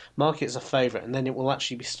say, mark it as a favorite, and then it will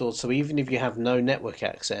actually be stored. So even if you have no network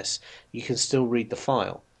access, you can still read the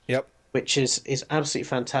file. Yep. Which is absolutely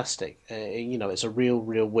fantastic. It's a real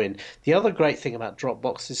win. The other great thing about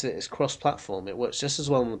Dropbox is that it's cross-platform. It works just as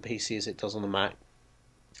well on the PC as it does on the Mac.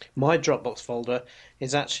 My Dropbox folder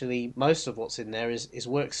is actually, most of what's in there is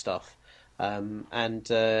work stuff. And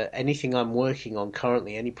anything I'm working on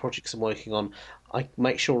currently, any projects I'm working on, I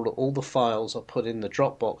make sure that all the files are put in the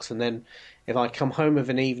Dropbox, and then if I come home of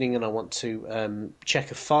an evening and I want to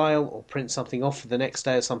check a file or print something off for the next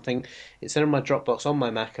day or something, it's in my Dropbox on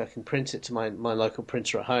my Mac. I can print it to my local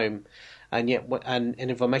printer at home, and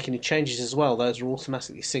if I make any changes as well, those are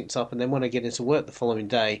automatically synced up. And then when I get into work the following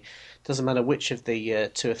day, doesn't matter which of the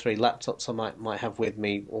 2 or 3 laptops I might have with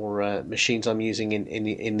me, or machines I'm using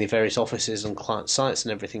in the various offices and client sites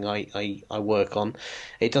and everything I work on,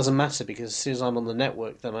 it doesn't matter, because as soon as I'm on the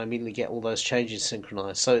network, then I immediately get all those changes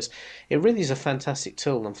synchronized. So it really is a fantastic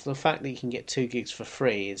tool, and for the fact that you can get 2 gigs for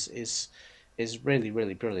free is really,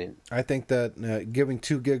 really brilliant. I think that giving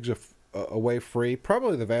 2 gigs away free,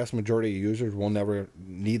 probably the vast majority of users will never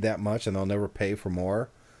need that much, and they'll never pay for more.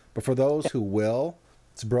 But for those who will,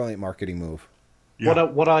 it's a brilliant marketing move. Yeah.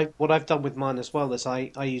 What I've done with mine as well is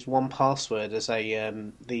I use 1Password as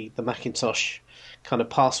the Macintosh kind of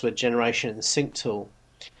password generation and sync tool,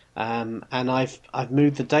 and I've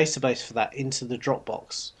moved the database for that into the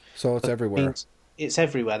Dropbox. So it's everywhere. It's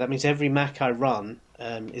everywhere. That means every Mac I run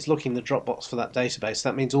is looking in the Dropbox for that database.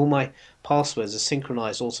 That means all my passwords are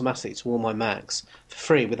synchronized automatically to all my Macs for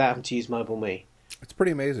free without having to use MobileMe. It's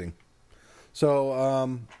pretty amazing.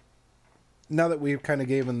 So now that we've kind of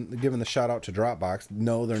given the shout out to Dropbox,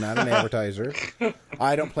 no, they're not an advertiser.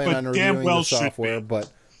 I don't plan on reviewing the software,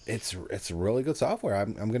 but it's really good software.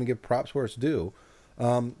 I'm going to give props where it's due.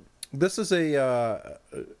 This is an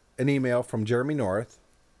email from Jeremy North.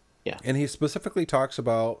 Yeah, and he specifically talks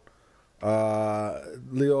about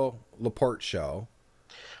Leo Laporte's show.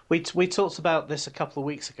 We talked about this a couple of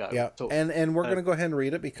weeks ago. Yeah, and we're going to go ahead and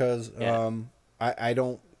read it because I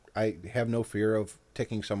have no fear of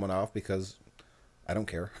ticking someone off because I don't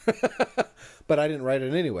care. But I didn't write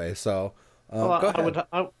it anyway, so go ahead.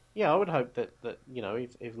 I would hope that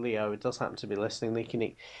if Leo does happen to be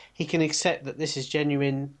listening, he can accept that this is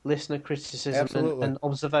genuine listener criticism and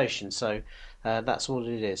observation. So that's what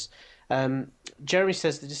it is. Jeremy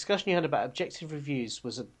says the discussion you had about objective reviews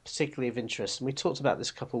was particularly of interest, and we talked about this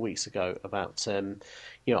a couple of weeks ago about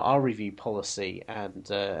our review policy, and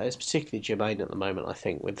it's particularly germane at the moment, I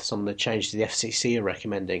think, with some of the changes the FCC are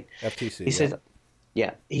recommending. FTC. He said.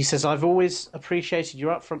 Yeah, he says, I've always appreciated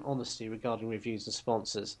your upfront honesty regarding reviews and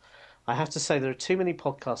sponsors. I have to say there are too many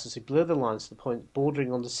podcasters who blur the lines to the point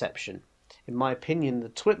bordering on deception. In my opinion, the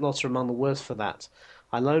Twitlots are among the worst for that.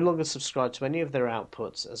 I no longer subscribe to any of their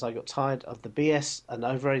outputs as I got tired of the BS and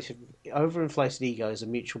overinflated egos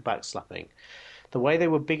and mutual backslapping. The way they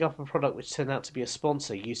would big up a product which turned out to be a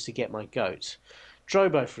sponsor used to get my goat.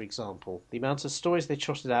 Drobo, for example, the amount of stories they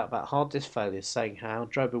trotted out about hard disk failures, saying how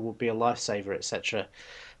Drobo would be a lifesaver, etc.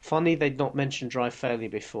 Funny they'd not mentioned drive failure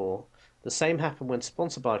before. The same happened when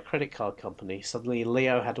sponsored by a credit card company. Suddenly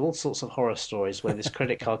Leo had all sorts of horror stories where this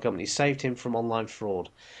credit card company saved him from online fraud.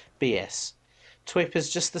 BS. TWIP is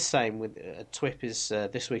just the same with TWIP is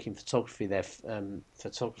This Week in Photography, their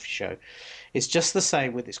photography show. It's just the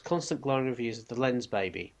same with its constant glowing reviews of the Lens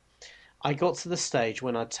Baby. I got to the stage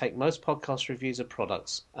when I'd take most podcast reviews of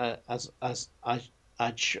products as I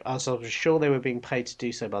was sure they were being paid to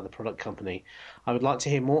do so by the product company. I would like to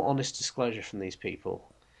hear more honest disclosure from these people.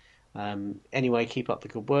 Anyway, keep up the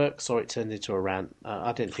good work. Sorry it turned into a rant.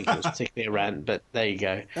 I didn't think it was particularly a rant, but there you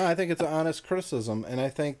go. No, I think it's an honest criticism, and I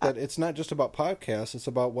think that it's not just about podcasts, it's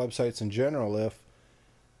about websites in general.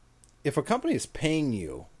 If a company is paying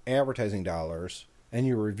you advertising dollars and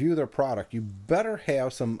you review their product, you better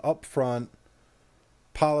have some upfront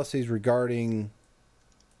policies regarding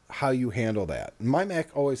how you handle that. My Mac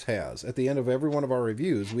always has. At the end of every one of our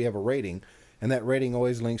reviews, we have a rating, and that rating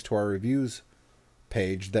always links to our reviews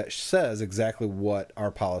page that says exactly what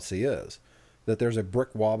our policy is. That there's a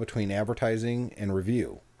brick wall between advertising and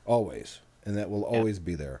review, always, and that will always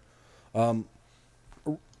be there. As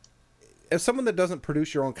someone that doesn't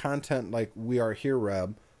produce your own content like we are here,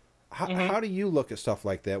 Reb, how do you look at stuff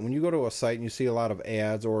like that? When you go to a site and you see a lot of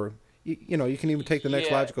ads, or you know, you can even take the next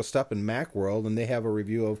logical step in Macworld, and they have a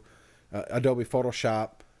review of Adobe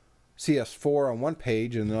Photoshop CS4 on one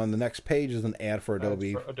page, and then on the next page is an ad for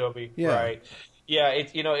Adobe. Right? Yeah,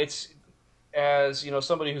 it's as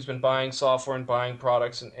somebody who's been buying software and buying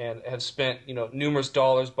products and have spent numerous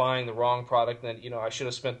dollars buying the wrong product, and then I should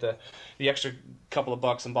have spent the extra couple of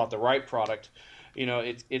bucks and bought the right product.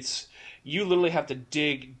 It's you literally have to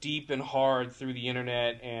dig deep and hard through the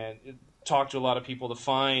internet and talk to a lot of people to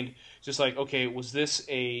find just like, okay, was this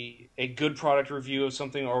a good product review of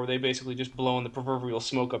something, or were they basically just blowing the proverbial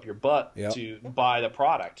smoke up your butt to buy the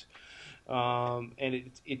product?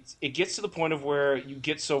 And it gets to the point of where you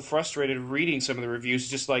get so frustrated reading some of the reviews,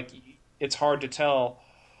 just like it's hard to tell,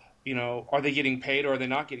 are they getting paid or are they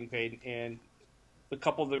not getting paid? And a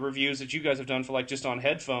couple of the reviews that you guys have done for like just on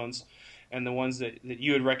headphones, and the ones that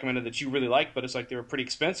you had recommended that you really liked, but it's like they were pretty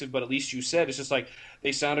expensive, but at least you said it's just like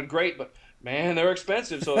they sounded great, but man, they're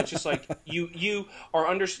expensive. So it's just like you're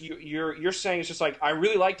saying it's just like I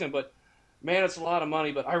really liked them, but man, it's a lot of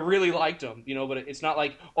money, but I really liked them, But it's not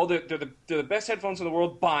like, oh, they're the best headphones in the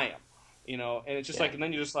world, buy them, And it's just like, and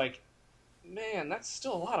then you're just like, man, that's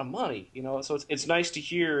still a lot of money, So it's nice to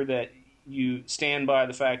hear that you stand by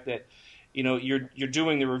the fact that, you're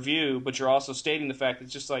doing the review, but you're also stating the fact that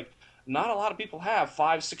it's just like not a lot of people have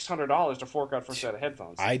 $500-600 to fork out for a set of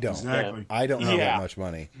headphones. I don't. Exactly. I don't have that much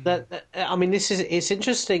money. It's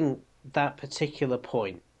interesting, that particular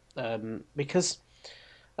point, because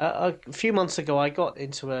a few months ago, I got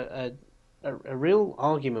into a real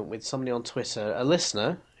argument with somebody on Twitter, a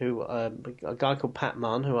listener, a guy called Pat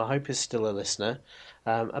Munn, who I hope is still a listener,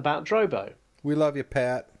 about Drobo. We love you,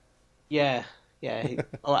 Pat. Yeah.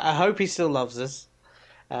 I hope he still loves us.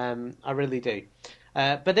 I really do.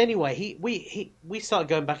 But anyway, we started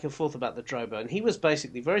going back and forth about the Drobo, and he was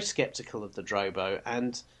basically very skeptical of the Drobo,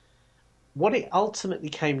 and what it ultimately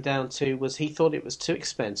came down to was he thought it was too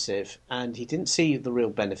expensive and he didn't see the real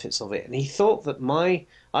benefits of it. And he thought that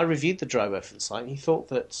I reviewed the Drobo for the site, and he thought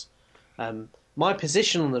that my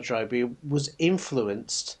position on the Drobo was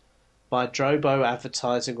influenced by Drobo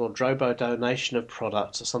advertising or Drobo donation of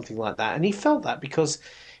products or something like that. And he felt that because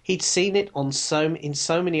he'd seen it in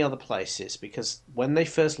so many other places, because when they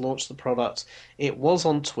first launched the product, it was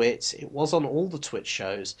on Twitch, it was on all the Twitch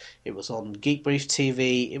shows, it was on Geek Brief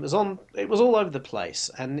TV, it was all over the place,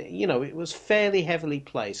 and it was fairly heavily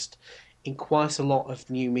placed in quite a lot of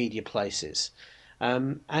new media places.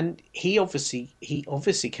 And he obviously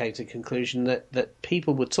came to the conclusion that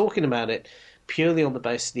people were talking about it purely on the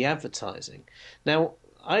basis of the advertising. Now,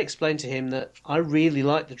 I explained to him that I really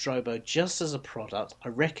liked the Drobo just as a product. I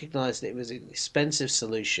recognised that it was an expensive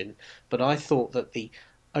solution, but I thought that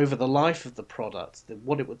over the life of the product,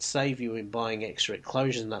 what it would save you in buying extra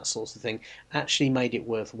enclosures and that sort of thing actually made it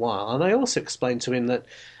worthwhile. And I also explained to him that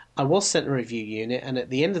I was sent a review unit, and at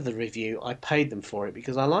the end of the review, I paid them for it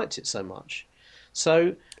because I liked it so much.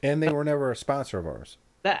 So, and they were never a sponsor of ours.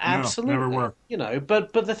 That absolutely, never were. You know,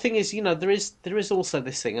 but the thing is, you know, there is also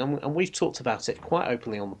this thing, and we've talked about it quite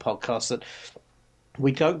openly on the podcast, that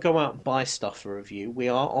we don't go out and buy stuff for review. We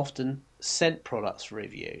are often sent products for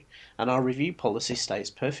review, and our review policy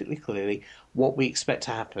states perfectly clearly what we expect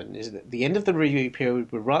to happen is that at the end of the review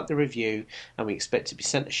period, we write the review, and we expect to be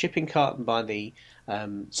sent a shipping carton by the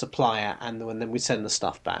supplier, and then we send the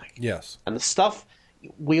stuff back. Yes, and the stuff,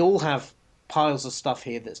 we all have piles of stuff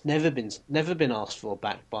here that's never been asked for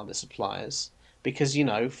back by the suppliers, because, you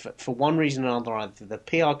know, for one reason or another, either the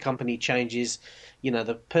PR company changes, you know,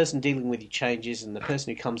 the person dealing with you changes, and the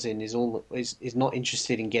person who comes in is not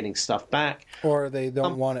interested in getting stuff back, or they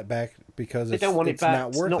don't want it back because they don't want it back.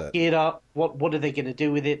 Not worth it's not it. Geared up. What are they going to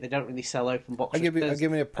do with it? They don't really sell open boxes. I'll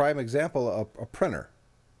give you a prime example: a printer.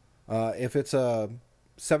 If it's a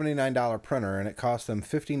 $79 printer and it costs them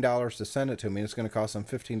 $15 to send it to me, and it's going to cost them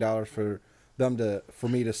 $15 for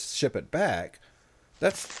me to ship it back.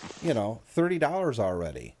 That's, you know, $30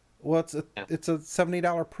 already. Well, it's a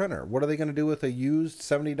 $70 printer. What are they going to do with a used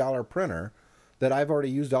 $70 printer that I've already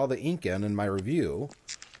used all the ink in my review?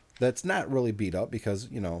 That's not really beat up because,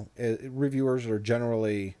 you know, reviewers are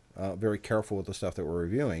generally very careful with the stuff that we're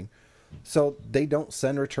reviewing. So they don't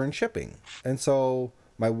send return shipping. And so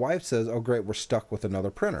my wife says, "Oh, great, we're stuck with another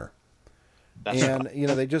printer." You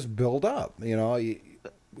know, they just build up. You know,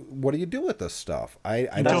 what do you do with this stuff?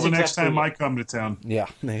 Until the next time I come to town. Yeah,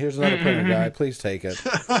 here's another printer guy. Please take it.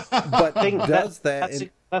 But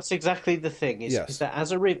that's exactly the thing. Is that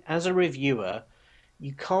as a reviewer,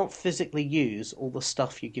 you can't physically use all the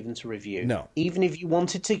stuff you're given to review. No. Even if you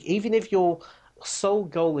wanted to, even if your sole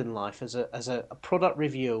goal in life as a product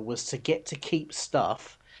reviewer was to get to keep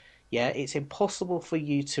stuff, yeah, it's impossible for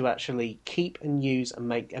you to actually keep and use and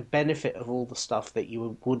make a benefit of all the stuff that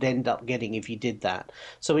you would end up getting if you did that.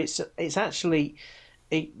 So it's actually,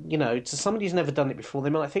 you know, to somebody who's never done it before, they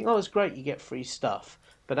might think, "Oh, it's great, you get free stuff,"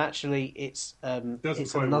 but actually, it's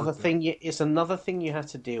another thing. It's another thing you have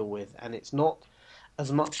to deal with, and it's not as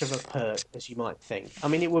much of a perk as you might think. I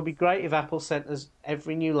mean, it would be great if Apple sent us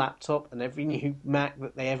every new laptop and every new Mac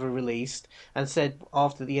that they ever released and said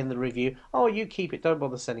after the end of the review, "Oh, you keep it, don't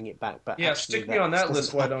bother sending it back." But yeah, stick me on that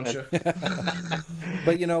list, why don't you?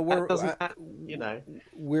 But you know,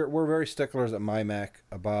 we're very sticklers at MyMac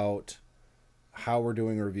about how we're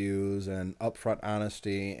doing reviews and upfront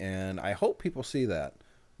honesty, and I hope people see that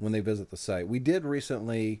when they visit the site. We did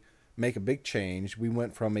recently make a big change. We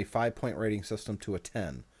went from a 5-point rating system to a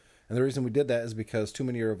 10. And the reason we did that is because too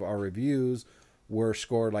many of our reviews were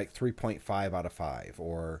scored like 3.5 out of 5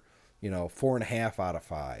 or, you know, 4.5 out of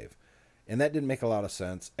 5. And that didn't make a lot of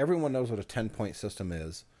sense. Everyone knows what a 10-point system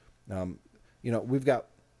is. You know,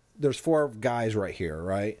 there's 4 guys right here,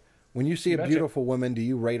 right? When you see a beautiful woman, do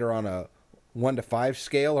you rate her on a 1 to 5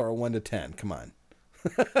 scale or a 1 to 10? Come on.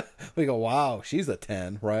 We go, wow, she's a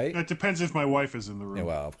 10, right? It depends if my wife is in the room. Yeah,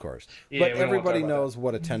 well, of course. Yeah, but everybody knows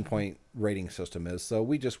what a 10-point rating system is, so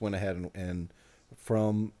we just went ahead and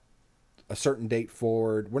from a certain date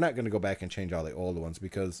forward, we're not going to go back and change all the old ones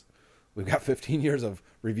because we've got 15 years of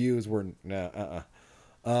reviews. But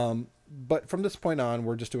from this point on,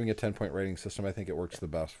 we're just doing a 10-point rating system. I think it works the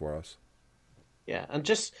best for us. Yeah, and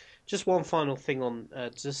just one final thing on,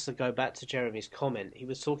 just to go back to Jeremy's comment, he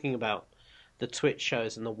was talking about the Twitch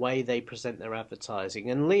shows and the way they present their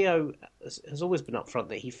advertising. And Leo has always been upfront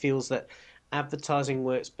that he feels that advertising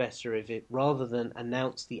works better if it, rather than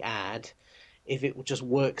announce the ad, if it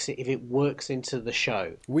works into the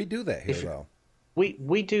show. We do that here, though.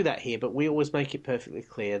 We do that here, but we always make it perfectly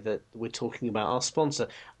clear that we're talking about our sponsor.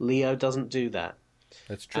 Leo doesn't do that.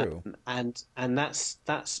 That's true. And that's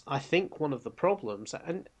I think one of the problems.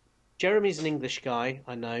 And Jeremy's an English guy,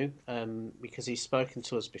 I know, because he's spoken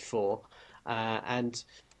to us before. And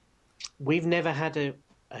we've never had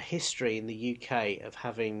a history in the UK of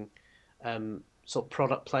having sort of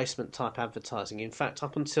product placement type advertising. In fact,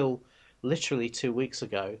 up until literally 2 weeks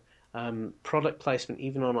ago, product placement,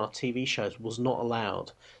 even on our TV shows, was not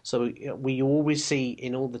allowed. So we always see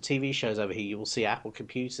in all the TV shows over here, you will see Apple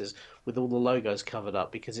computers with all the logos covered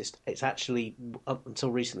up because it's actually, up until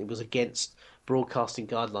recently, was against broadcasting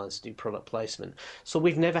guidelines to do product placement. So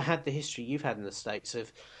we've never had the history you've had in the States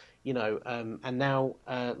of, you know, and now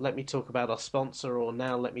let me talk about our sponsor, or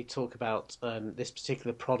now let me talk about this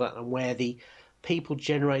particular product, and where the people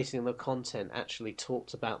generating the content actually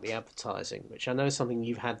talked about the advertising, which I know is something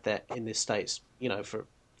you've had there in the States, you know, for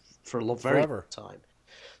a very long time.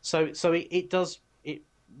 So it does.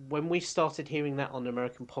 When we started hearing that on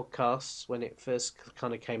American podcasts, when it first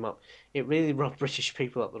kind of came up, it really rubbed British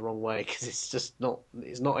people up the wrong way because it's not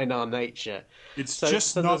in our nature. It's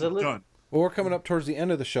just not done. Well, we're coming up towards the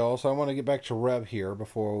end of the show, so I want to get back to Reb here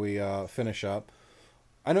before we finish up.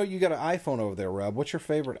 I know you got an iPhone over there, Reb. What's your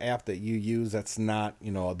favorite app that you use that's not,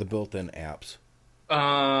 the built-in apps?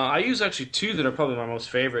 I use actually two that are probably my most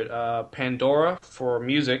favorite. Pandora for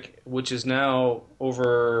music, which is now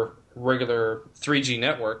over regular 3G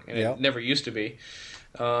network, and it never used to be.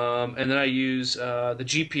 And then I use the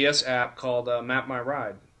GPS app called Map My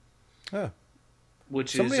Ride. Huh.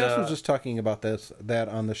 Which somebody else was just talking about that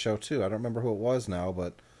on the show too. I don't remember who it was now,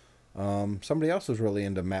 but somebody else was really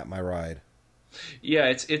into Map My Ride. Yeah,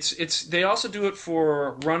 it's they also do it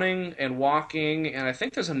for running and walking, and I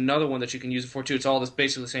think there's another one that you can use it for too. It's all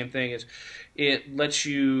basically the same thing. It lets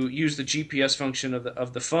you use the GPS function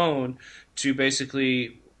of the phone to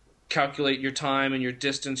basically calculate your time and your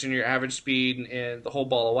distance and your average speed and the whole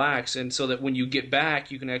ball of wax, and so that when you get back,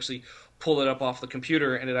 you can actually pull it up off the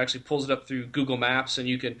computer, and it actually pulls it up through Google Maps, and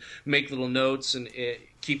you can make little notes and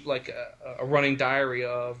keep like a running diary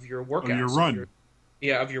of your workouts. Of your run.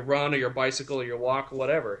 Of your run or your bicycle or your walk or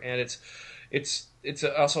whatever. And it's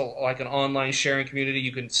also like an online sharing community.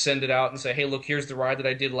 You can send it out and say, hey, look, here's the ride that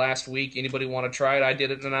I did last week. Anybody want to try it? I did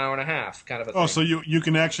it in an hour and a half, kind of a thing. Oh, so you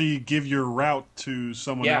can actually give your route to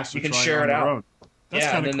someone else to you can try share on it their out. own. That's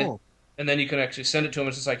kind of cool. And then you can actually send it to them.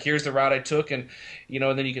 It's just like, here's the route I took, and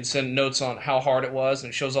and then you can send notes on how hard it was,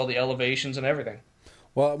 and it shows all the elevations and everything.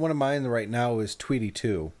 Well, one of mine right now is Tweety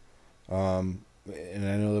 2. And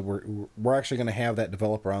I know that we're actually going to have that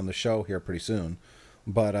developer on the show here pretty soon.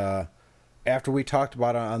 But after we talked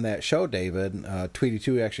about it on that show, David, Tweety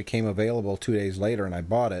 2 actually came available 2 days later, and I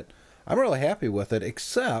bought it. I'm really happy with it,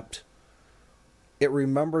 except it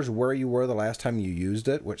remembers where you were the last time you used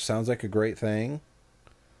it, which sounds like a great thing.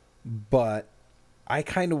 But I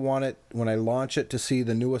kind of want it, when I launch it, to see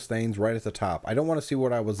the newest things right at the top. I don't want to see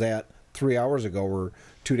where I was at 3 hours ago or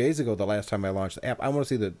 2 days ago the last time I launched the app. I want to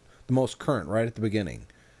see the most current right at the beginning.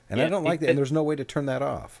 And I don't like that, and there's no way to turn that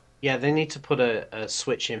off. Yeah, they need to put a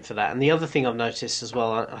switch in for that. And the other thing I've noticed as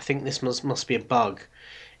well, I think this must be a bug,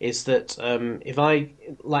 is that if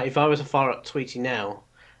I was to fire up Tweety now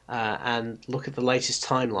and look at the latest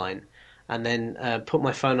timeline, and then put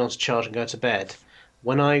my phone on to charge and go to bed,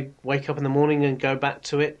 when I wake up in the morning and go back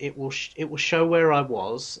to it, it will show where I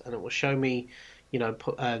was, and it will show me,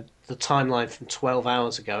 the timeline from 12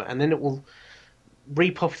 hours ago, and then it will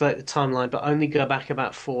repopulate the timeline, but only go back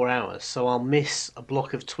about 4 hours. So I'll miss a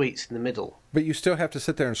block of tweets in the middle. But you still have to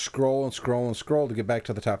sit there and scroll and scroll and scroll to get back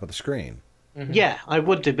to the top of the screen. Mm-hmm. Yeah, I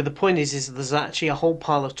would do, but the point is there's actually a whole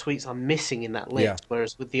pile of tweets I'm missing in that list. Yeah.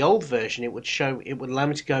 Whereas with the old version, it would allow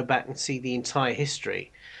me to go back and see the entire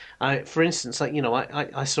history. For instance,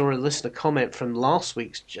 I saw a listener comment from last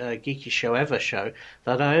week's Geeky Show Ever show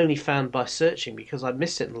that I only found by searching, because I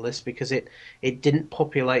missed it in the list because it didn't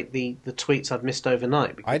populate the tweets I'd missed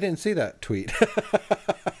overnight. I didn't see that tweet.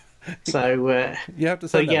 So you have to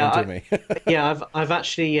send that one to me. Yeah, I've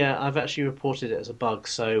actually reported it as a bug.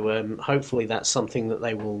 So hopefully that's something that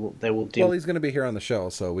they will do. Well, he's going to be here on the show,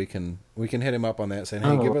 so we can hit him up on that, saying,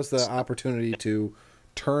 "Hey, give us the opportunity to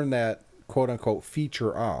turn that quote unquote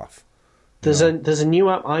feature off." There's a new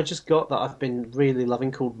app I just got that I've been really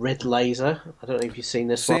loving called Red Laser. I don't know if you've seen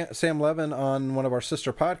this one. Sam Levin on one of our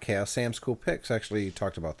sister podcasts, Sam's Cool Picks, actually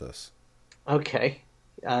talked about this. Okay.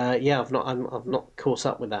 I've not caught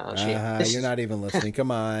up with that actually. You're not even listening.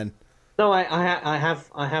 Come on. No, I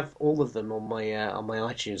have all of them on my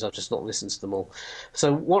iTunes. I've just not listened to them all.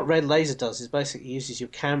 So what Red Laser does is basically uses your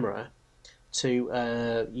camera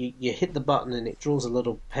to you hit the button and it draws a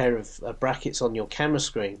little pair of brackets on your camera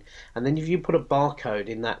screen, and then if you put a barcode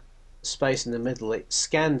in that space in the middle, it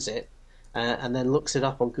scans it and then looks it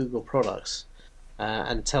up on Google Products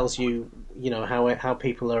and tells you how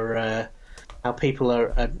people are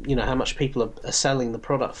how much people are selling the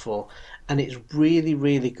product for, and it's really,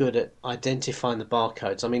 really good at identifying the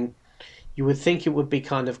barcodes. I mean, you would think it would be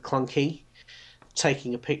kind of clunky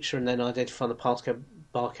taking a picture and then identifying the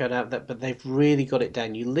barcode out of that, but they've really got it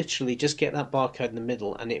down. You literally just get that barcode in the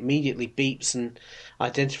middle and it immediately beeps and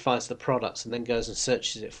identifies the products and then goes and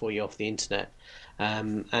searches it for you off the internet.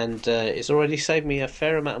 And it's already saved me a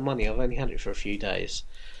fair amount of money. I've only had it for a few days.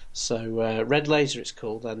 So Red Laser it's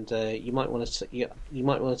called, and you might want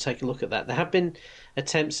to take a look at that. There have been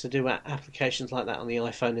attempts to do applications like that on the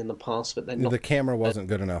iPhone in the past, but the camera wasn't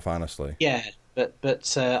good enough, honestly. Yeah, but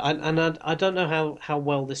I don't know how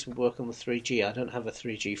well this would work on the 3G. I don't have a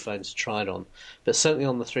 3G phone to try it on, but certainly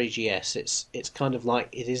on the 3GS, it's kind of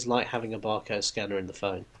like having a barcode scanner in the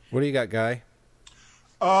phone. What do you got, Guy?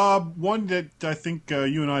 One that I think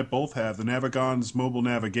you and I both have, the Navigon's mobile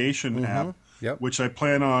navigation app. Yep. which I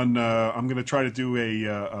plan on. I'm going to try to do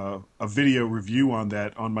a video review on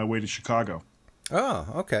that on my way to Chicago. Oh,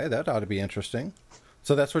 okay. That ought to be interesting.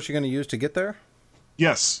 So that's what you're going to use to get there?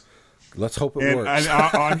 Yes. Let's hope it works.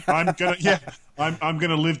 I'm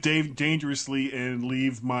gonna live dangerously and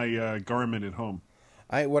leave my Garmin at home.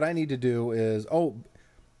 What I need to do is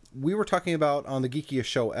we were talking about on the geekiest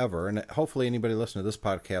show ever, and hopefully anybody listening to this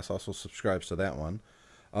podcast also subscribes to that one.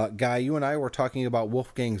 Guy, you and I were talking about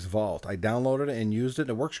Wolfgang's Vault. I downloaded it and used it.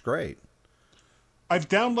 It works great. I've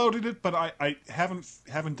downloaded it, but I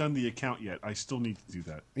haven't done the account yet. I still need to do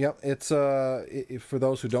that. Yep, it's for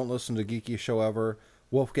those who don't listen to Geekiest Show ever,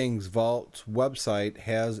 Wolfgang's Vault website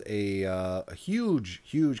has a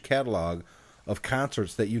huge catalog of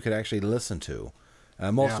concerts that you could actually listen to.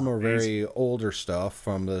 Most of them are very older stuff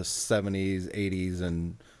from the 70s, 80s,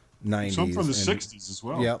 and 90s. Some from the 60s as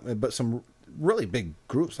well. Yeah, but some really big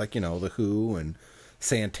groups like, The Who and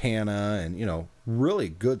Santana and, really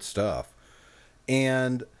good stuff.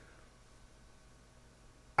 And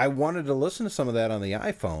I wanted to listen to some of that on the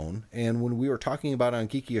iPhone, and when we were talking about it on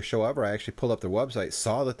Geekiest Show Ever, I actually pulled up their website,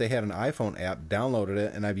 saw that they had an iPhone app, downloaded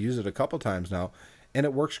it, and I've used it a couple times now, and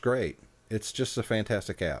it works great. It's just a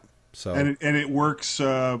fantastic app. So and it works.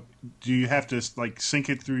 Do you have to sync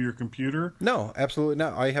it through your computer? No, absolutely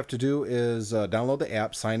not. All you have to do is download the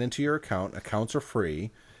app, sign into your account. Accounts are free,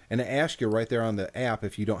 and it asks you right there on the app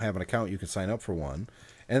if you don't have an account, you can sign up for one.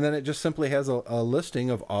 And then it just simply has a listing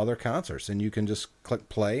of all their concerts, and you can just click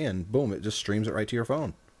play, and boom, it just streams it right to your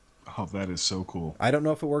phone. Oh, that is so cool. I don't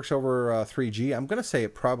know if it works over 3G. I'm going to say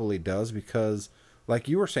it probably does because, like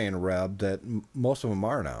you were saying, Reb, that most of them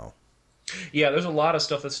are now. Yeah, there's a lot of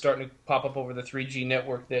stuff that's starting to pop up over the 3G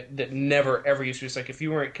network that never, ever used to. It's like if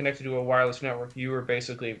you weren't connected to a wireless network, you were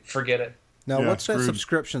basically, forget it. Now, what's that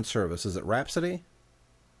subscription service? Is it Rhapsody?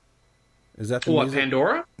 Is that the music?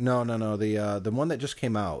 Pandora? No. The one that just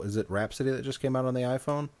came out. Is it Rhapsody that just came out on the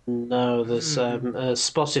iPhone? No, there's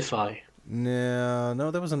Spotify. No,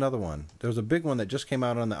 there was another one. There was a big one that just came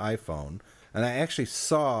out on the iPhone, and I actually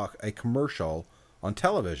saw a commercial on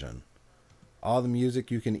television. All the music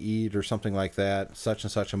you can eat or something like that, such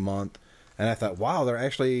and such a month. And I thought, wow, they're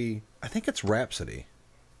actually... I think it's Rhapsody.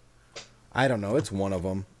 I don't know. It's one of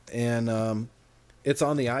them. And it's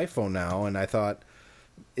on the iPhone now, and I thought...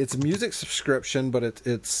 It's a music subscription, but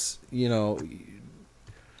it's I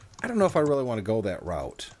don't know if I really want to go that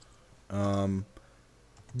route. Do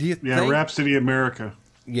you think... Rhapsody America.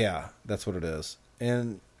 Yeah, that's what it is.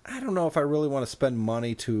 And I don't know if I really want to spend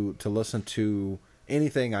money to listen to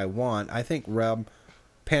anything I want. I think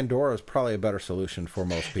Pandora is probably a better solution for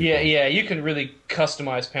most people. Yeah, you can really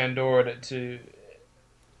customize Pandora to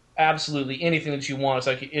absolutely anything that you want. It's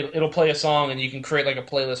like it'll play a song, and you can create a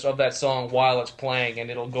playlist of that song while it's playing,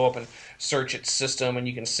 and it'll go up and search its system, and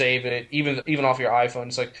you can save it even off your iPhone.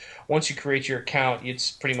 It's like once you create your account,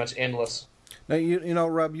 it's pretty much endless. Now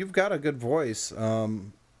Rob, you've got a good voice.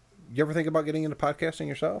 You ever think about getting into podcasting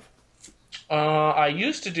yourself? I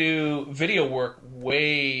used to do video work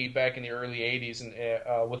way back in the early '80s,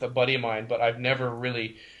 and with a buddy of mine, but I've never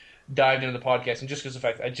really dived into the podcasting just because of the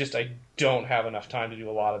fact I don't have enough time to do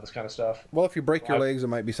a lot of this kind of stuff. Well, if you break your legs, it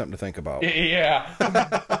might be something to think about. Yeah.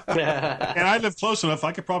 And I live close enough,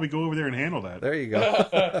 I could probably go over there and handle that. There you go.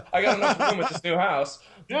 I got enough room at this new house.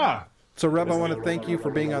 Yeah. So, Reb, I want to thank you for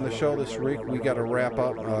being on the show this week. We got to wrap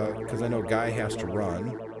up because I know Guy has to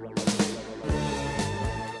run.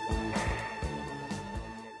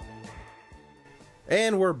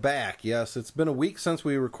 And we're back. Yes, it's been a week since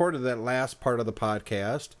we recorded that last part of the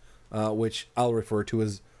podcast, which I'll refer to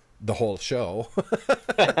as the whole show.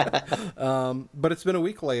 But it's been a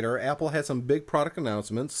week later. Apple had some big product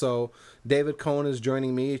announcements, so David Cohen is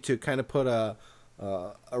joining me to kind of put a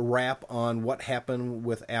wrap on what happened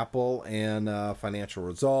with Apple and financial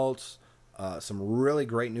results. Some really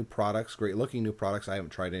great new products, great-looking new products. I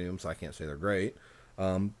haven't tried any of them, so I can't say they're great.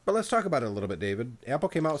 But let's talk about it a little bit, David. Apple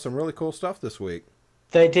came out with some really cool stuff this week.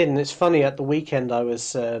 They did, and it's funny. At the weekend, I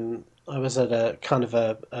was at a kind of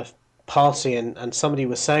a party, and somebody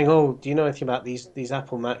was saying, "Oh, do you know anything about these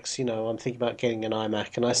Apple Macs? I'm thinking about getting an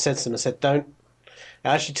iMac." And I said to them, "Don't."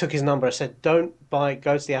 I actually took his number. I said, "Don't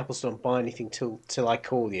go to the Apple Store and buy anything till I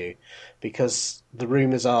call you," because the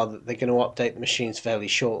rumors are that they're going to update the machines fairly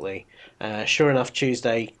shortly. Sure enough,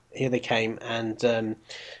 Tuesday, here they came, and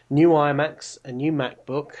new iMacs, a new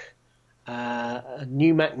MacBook, a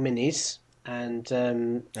new Mac Minis. And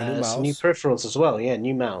some new peripherals as well. Yeah,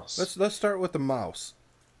 new mouse. Let's start with the mouse.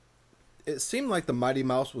 It seemed like the Mighty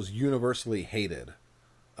Mouse was universally hated.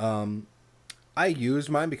 I used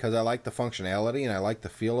mine because I like the functionality and I like the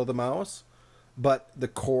feel of the mouse, but the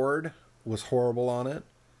cord was horrible on it.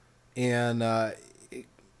 and the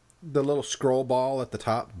little scroll ball at the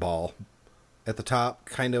top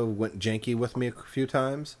kind of went janky with me a few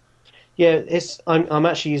times. Yeah, I'm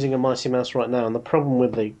actually using a Mighty Mouse right now, and the problem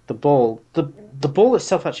with the ball, the ball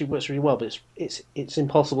itself actually works really well, but it's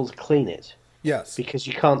impossible to clean it. Yes, because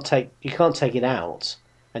you can't take it out,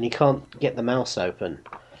 and you can't get the mouse open.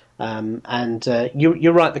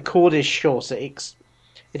 You're right. The cord is short. It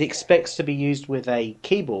expects to be used with a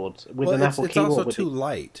keyboard, an Apple keyboard. It's also too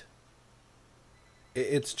light.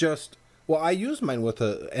 It's just I use mine with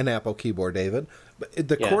an Apple keyboard, David, but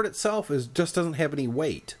the cord itself just doesn't have any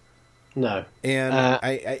weight. No, and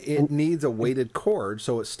it needs a weighted cord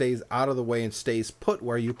so it stays out of the way and stays put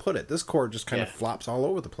where you put it. This cord just kind of flops all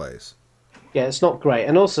over the place. Yeah, it's not great.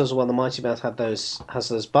 And also as well, the Mighty Mouse has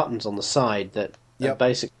those buttons on the side that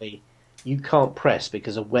basically you can't press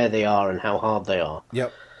because of where they are and how hard they are.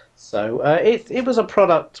 Yep. So it was a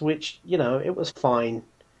product which, it was fine.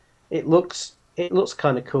 It looks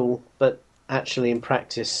kind of cool, but actually in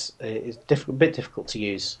practice it's a bit difficult to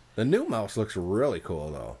use. The new mouse looks really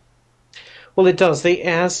cool though. Well, it does. It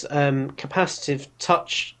has capacitive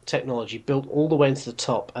touch technology built all the way into the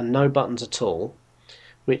top and no buttons at all,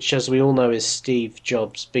 which, as we all know, is Steve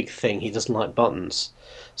Jobs' big thing. He doesn't like buttons.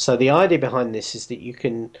 So the idea behind this is that you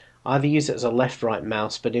can either use it as a left-right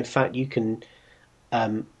mouse, but in fact you can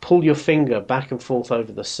pull your finger back and forth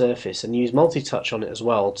over the surface and use multi-touch on it as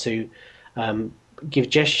well to give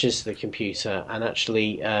gestures to the computer and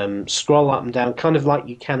actually scroll up and down, kind of like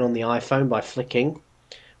you can on the iPhone by flicking,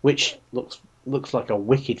 which looks like a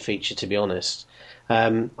wicked feature, to be honest.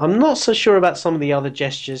 I'm not so sure about some of the other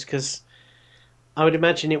gestures because I would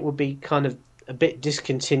imagine it would be kind of a bit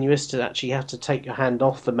discontinuous to actually have to take your hand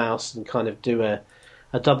off the mouse and kind of do a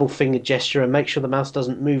double finger gesture and make sure the mouse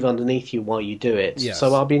doesn't move underneath you while you do it. Yes.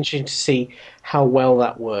 So I'll be interested to see how well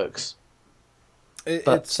that works.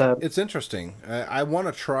 It's interesting. I want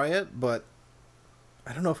to try it, but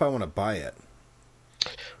I don't know if I want to buy it.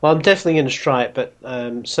 Well, I'm definitely going to try it, but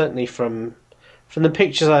certainly from the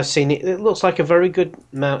pictures I've seen, it looks like a very good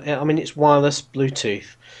mouse. I mean, it's wireless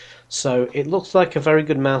Bluetooth, so it looks like a very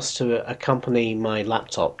good mouse to accompany my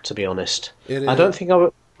laptop. To be honest, I don't think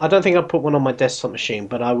I'd put one on my desktop machine,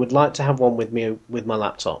 but I would like to have one with me with my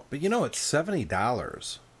laptop. But it's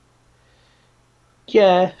 $70.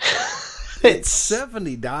 Yeah, it's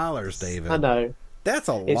 $70, David. I know. That's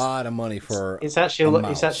a lot of money for. It's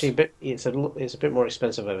actually a bit more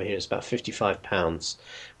expensive over here. It's about £55,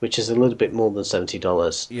 which is a little bit more than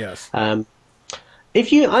 $70. Yes.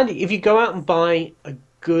 If you go out and buy a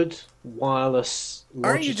good wireless,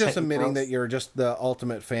 aren't you just admitting that you're just the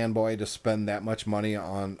ultimate fanboy to spend that much money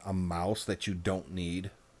on a mouse that you don't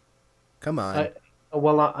need? Come on.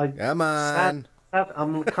 Come on.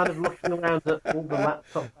 I'm kind of looking around at all the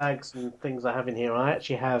laptop bags and things I have in here. I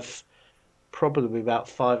actually have probably about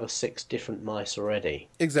 5 or 6 different mice already.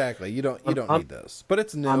 Exactly. You don't need this, but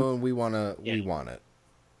it's new and we want it.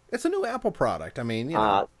 It's a new Apple product. I mean,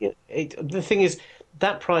 the thing is,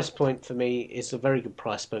 that price point for me is a very good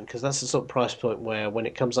price point because that's the sort of price point where when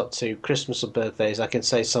it comes up to Christmas or birthdays, I can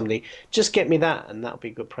say to somebody, just get me that and that'll be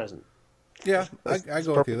a good present. Yeah, I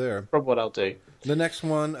go with you there. Probably what I'll do. The next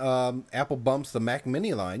one, Apple bumps the Mac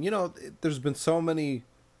Mini line. There's been so much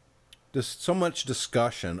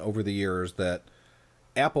discussion over the years that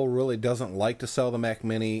Apple really doesn't like to sell the Mac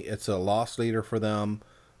Mini. It's a loss leader for them.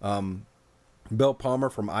 Bill Palmer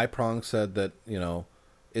from iProng said that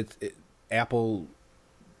Apple,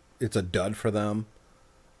 it's a dud for them.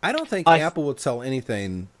 I don't think Apple would sell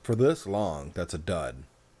anything for this long that's a dud.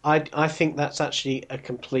 I think that's actually a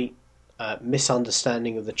complete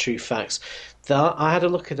misunderstanding of the true facts. I had a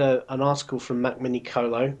look at an article from Mac Mini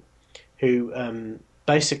Colo, who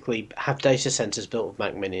basically have data centers built with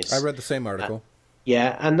Mac Minis. I read the same article.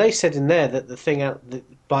 Yeah, and they said in there that the thing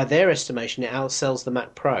by their estimation, it outsells the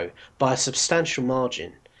Mac Pro by a substantial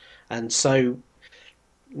margin. And so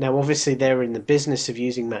now, obviously, they're in the business of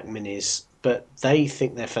using Mac Minis, but they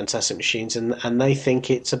think they're fantastic machines, and they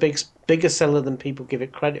think it's a bigger seller than people give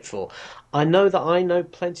it credit for. I know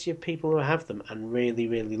plenty of people who have them and really,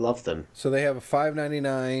 really love them. So they have a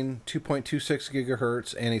 $599 2.26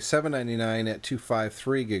 gigahertz and a $799 at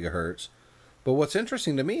 253 gigahertz. But what's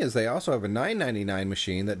interesting to me is they also have a $999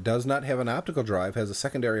 machine that does not have an optical drive, has a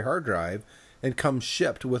secondary hard drive, and comes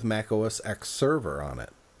shipped with Mac OS X server on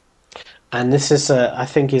it. And this is, I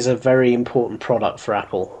think, is a very important product for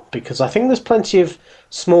Apple because I think there's plenty of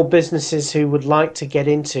small businesses who would like to get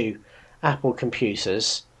into Apple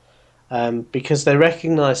computers because they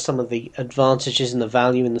recognise some of the advantages and the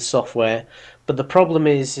value in the software. But the problem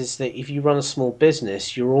is that if you run a small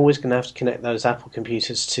business, you're always going to have to connect those Apple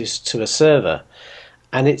computers to a server.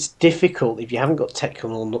 and it's difficult if you haven't got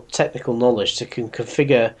technical knowledge to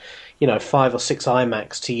configure, 5 or 6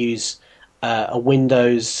 iMacs to use a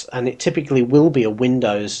Windows, and it typically will be a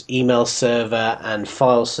Windows email server and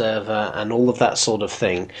file server and all of that sort of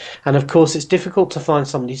thing. And of course, it's difficult to find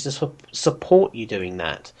somebody to support you doing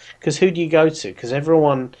that, because who do you go to? Because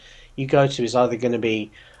everyone you go to is either going to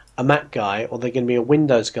be a Mac guy or they're going to be a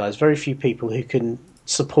Windows guy. There's very few people who can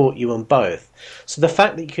support you on both. So the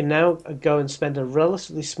fact that you can now go and spend a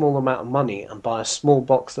relatively small amount of money and buy a small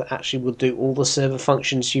box that actually will do all the server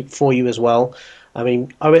functions for you as well. I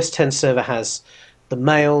mean, OS X server has the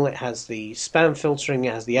mail, it has the spam filtering,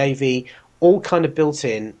 it has the AV, all kind of built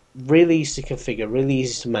in, really easy to configure, really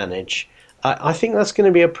easy to manage. I think that's going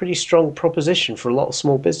to be a pretty strong proposition for a lot of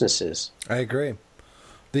small businesses. I agree.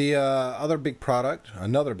 The another big product,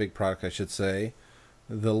 I should say,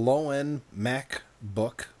 the low-end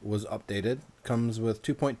MacBook was updated. Comes with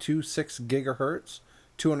 2.26 gigahertz,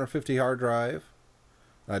 250 hard drive.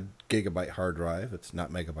 A gigabyte hard drive. It's not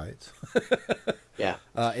megabytes. Yeah.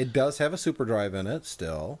 It does have a super drive in it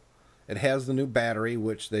still. It has the new battery,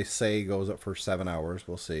 which they say goes up for 7 hours.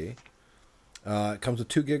 We'll see. It comes with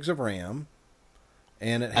 2 gigs of RAM.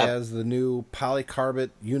 And it has the new polycarbonate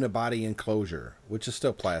unibody enclosure, which is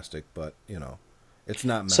still plastic, but, it's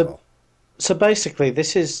not metal. So basically,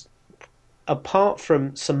 this is, apart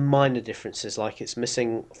from some minor differences, like it's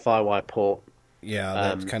missing FireWire port.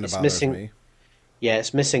 Yeah, that kind of bothers me. Yeah,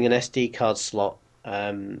 it's missing an SD card slot.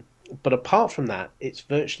 But apart from that, it's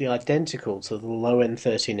virtually identical to the low-end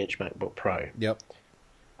 13-inch MacBook Pro. Yep.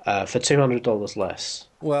 For $200 less.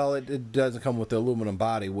 Well, it doesn't come with the aluminum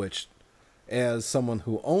body, which, as someone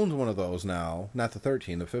who owns one of those now, not the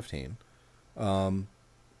 13, the 15,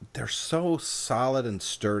 they're so solid and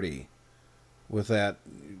sturdy with that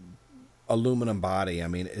aluminum body. I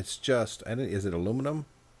mean, it's just, is it aluminum?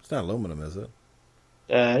 It's not aluminum, is it?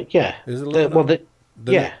 Yeah. Is it aluminum?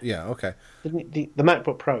 Yeah. Yeah, okay. The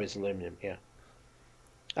MacBook Pro is aluminum, yeah.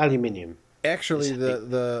 Aluminium. Actually,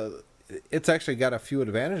 it's actually got a few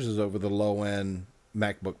advantages over the low-end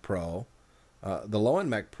MacBook Pro. The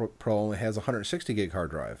low-end MacBook Pro only has a 160 gig hard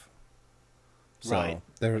drive. So right.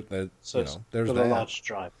 There's got a large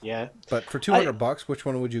drive, yeah. But for $200, which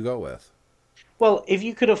one would you go with? Well, if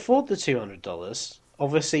you could afford the $200,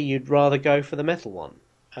 obviously you'd rather go for the metal one.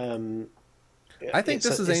 I think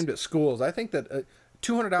this is aimed at schools. I think that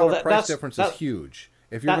 $200 price difference is huge.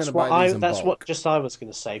 If you're going to buy these in bulk. That's what I was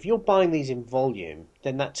going to say. If you're buying these in volume,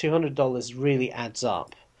 then that $200 really adds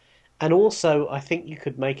up. And also, I think you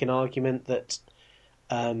could make an argument that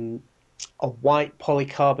a white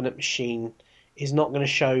polycarbonate machine is not going to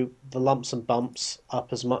show the lumps and bumps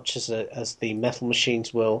up as much as the metal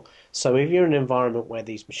machines will. So if you're in an environment where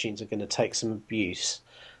these machines are going to take some abuse,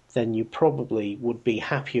 then you probably would be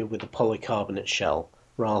happier with the polycarbonate shell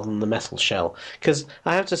rather than the metal shell. Because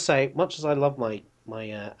I have to say, much as I love my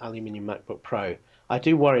aluminium MacBook Pro, I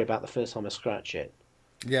do worry about the first time I scratch it.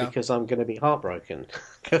 Yeah. Because I'm going to be heartbroken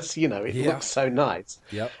because it looks so nice.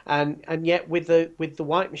 Yep. And yet with the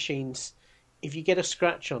white machines, if you get a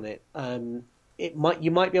scratch on it,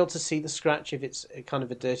 you might be able to see the scratch if it's kind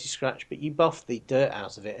of a dirty scratch, but you buff the dirt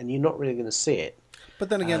out of it and you're not really going to see it. But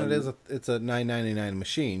then again, it's a $999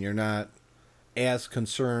 machine. You're not as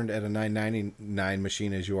concerned at a $999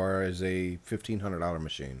 machine as you are as a $1,500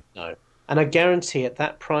 machine. No. And I guarantee at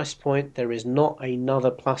that price point, there is not another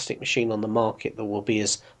plastic machine on the market that will be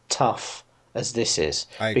as tough as this is.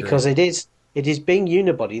 I agree. Because it is being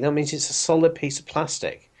unibody. That means it's a solid piece of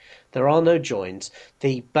plastic. There are no joints.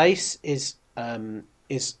 The base is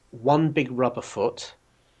one big rubber foot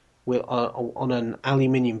on an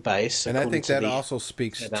aluminium base. And I think that also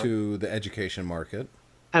speaks to the education market.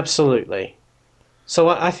 Absolutely. So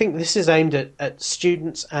I think this is aimed at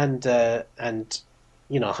students and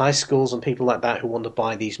high schools and people like that who want to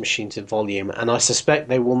buy these machines in volume. And I suspect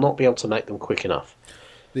they will not be able to make them quick enough.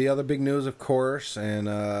 The other big news, of course, and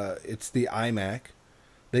it's the iMac.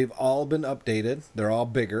 They've all been updated. They're all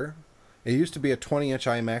bigger. It used to be a 20-inch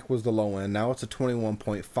iMac was the low end. Now it's a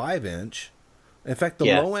 21.5-inch. In fact, the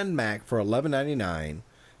low-end Mac for $11.99,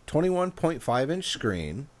 21.5-inch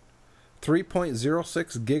screen,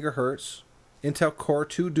 3.06 gigahertz Intel Core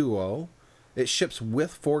 2 Duo. It ships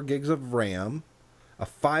with 4 gigs of RAM, a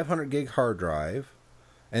 500 gig hard drive,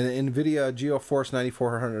 and an NVIDIA GeForce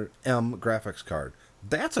 9400M graphics card.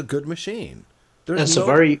 That's a good machine. That's a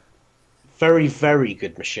very, very, very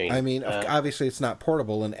good machine. I mean, obviously it's not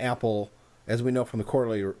portable, and Apple, as we know from the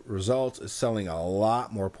quarterly results, is selling a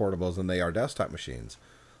lot more portables than they are desktop machines.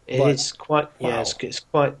 It's quite the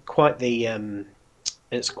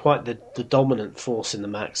dominant force in the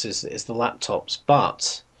Macs is the laptops.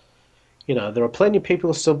 But there are plenty of people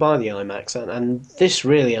who still buy the iMacs, and this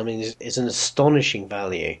really, I mean, is an astonishing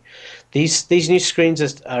value. These new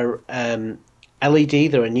screens are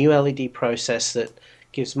LED. They're a new LED process that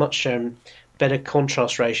gives much better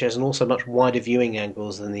contrast ratios and also much wider viewing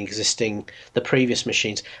angles than the previous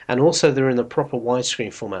machines. And also they're in the proper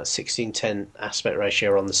widescreen format, 16:10 aspect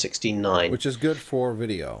ratio on the 16:9, which is good for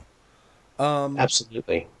video.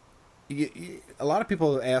 Absolutely. A lot of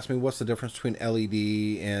people ask me what's the difference between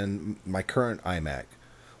LED and my current iMac.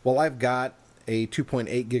 Well, I've got a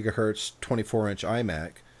 2.8 gigahertz 24-inch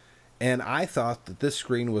iMac, and I thought that this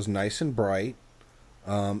screen was nice and bright.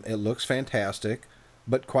 It looks fantastic,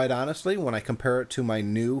 but quite honestly, when I compare it to my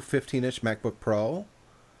new 15-inch MacBook Pro,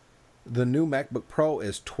 the new MacBook Pro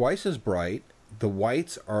is twice as bright. The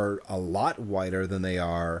whites are a lot whiter than they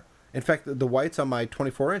are. In fact, the whites on my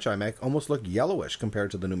 24-inch iMac almost look yellowish compared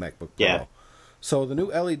to the new MacBook Pro. Yeah. So the new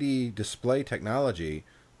LED display technology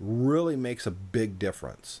really makes a big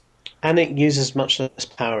difference. And it uses much less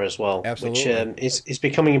power as well, Absolutely. which is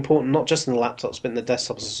becoming important not just in the laptops but in the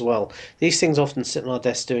desktops as well. These things often sit on our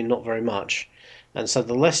desks doing not very much, and so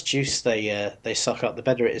the less juice they suck up, the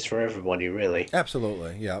better it is for everybody, really.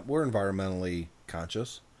 Absolutely, yeah. We're environmentally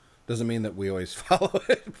conscious. Doesn't mean that we always follow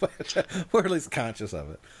it, but we're at least conscious of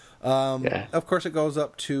it. Yeah. Of course, it goes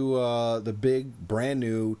up to the big, brand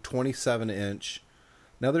new 27-inch.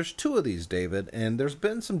 Now, there's two of these, David, and there's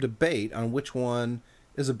been some debate on which one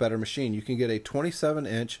is a better machine. You can get a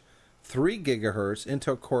 27-inch, 3 gigahertz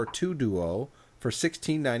Intel Core 2 Duo for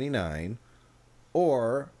 $16.99,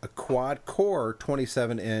 or a quad-core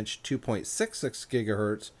 27-inch, 2.66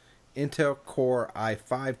 gigahertz Intel Core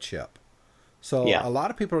i5 chip. So Yeah. a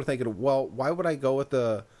lot of people are thinking, well, why would I go with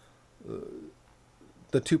the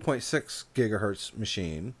 2.6 gigahertz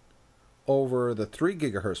machine over the 3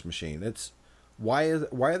 gigahertz machine? Why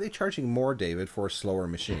are they charging more, David, for a slower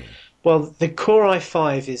machine? Well, the Core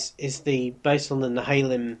i5 is based on the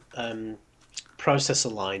Nehalem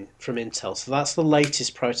processor line from Intel, so that's the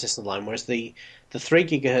latest processor line. Whereas the 3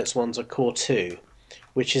 gigahertz ones are Core 2,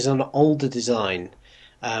 which is an older design.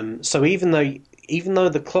 So even though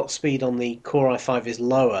the clock speed on the Core i5 is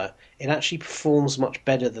lower, it actually performs much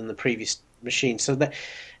better than the previous machine. So that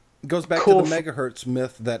it goes back to the megahertz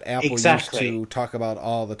myth that Apple used to talk about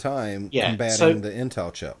all the time, combating the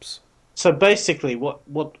Intel chips. So basically, what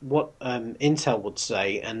Intel would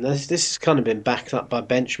say, and this has kind of been backed up by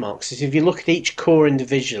benchmarks, is if you look at each core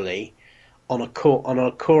individually on a Core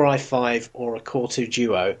i5 or a Core 2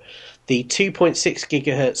 Duo, the 2.6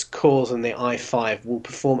 gigahertz cores in the i5 will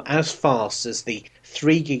perform as fast as the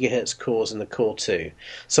 3 gigahertz cores in the Core 2.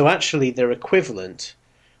 So actually, they're equivalent.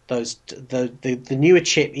 The newer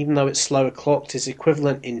chip, even though it's slower clocked, is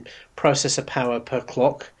equivalent in processor power per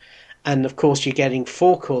clock. And of course, you're getting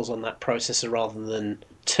 4 cores on that processor rather than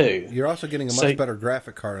 2. You're also getting a much better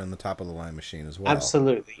graphic card on the top of the line machine as well.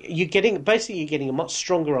 Absolutely, you're getting a much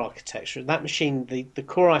stronger architecture. That machine, the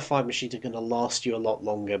Core i5 machines, are going to last you a lot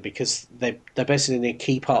longer because they're basically going to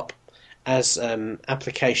keep up as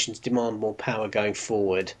applications demand more power going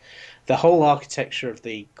forward. The whole architecture of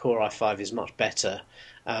the Core i5 is much better.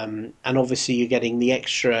 And obviously you're getting the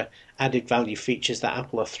extra added value features that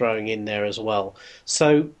Apple are throwing in there as well.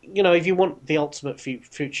 So, if you want the ultimate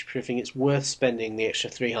future-proofing, it's worth spending the extra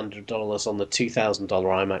 $300 on the $2,000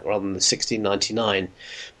 iMac rather than the $1,699.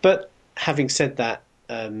 But having said that,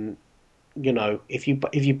 if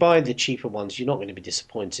you buy the cheaper ones, you're not going to be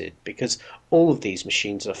disappointed because all of these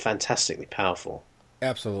machines are fantastically powerful.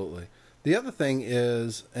 Absolutely. The other thing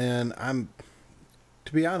is, and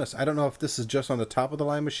to be honest, I don't know if this is just on the top of the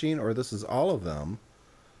line machine or this is all of them.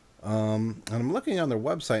 And I'm looking on their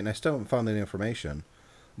website and I still haven't found any information.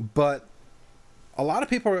 But a lot of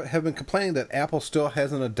people have been complaining that Apple still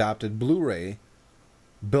hasn't adopted Blu-ray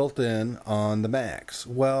built in on the Macs.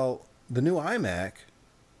 Well, the new iMac,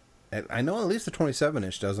 I know at least the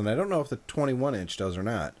 27-inch does, and I don't know if the 21-inch does or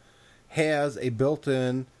not, has a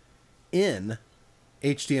built-in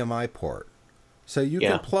HDMI port. So you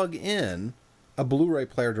can plug in a Blu-ray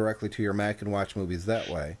player directly to your Mac and watch movies that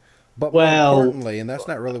way. But more importantly, and that's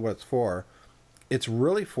not really what it's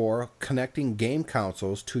really for connecting game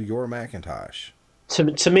consoles to your Macintosh.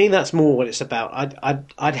 To me, that's more what it's about.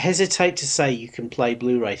 I'd hesitate to say you can play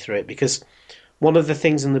Blu-ray through it because one of the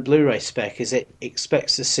things in the Blu-ray spec is it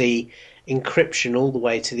expects to see encryption all the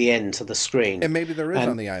way to the end to the screen. And maybe there is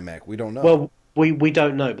on the iMac. We don't know. Well, we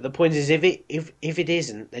don't know. But the point is, if it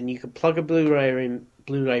isn't, then you can plug a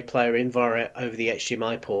Blu-ray player in via over the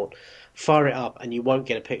HDMI port, fire it up, and you won't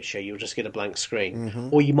get a picture. You'll just get a blank screen,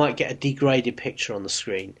 or you might get a degraded picture on the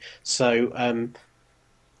screen. So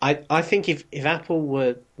I think if Apple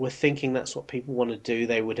were thinking that's what people want to do,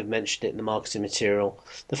 they would have mentioned it in the marketing material.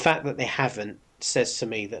 The fact that they haven't says to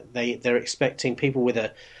me that they're expecting people with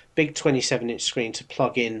a big 27-inch screen to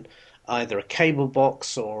plug in either a cable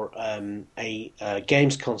box or a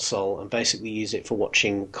games console and basically use it for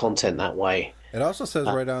watching content that way. It also says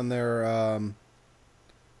right on their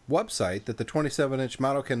website that the 27-inch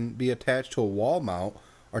model can be attached to a wall mount,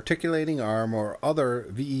 articulating arm, or other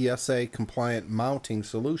VESA-compliant mounting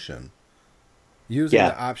solution using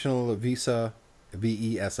the optional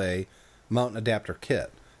VESA mount adapter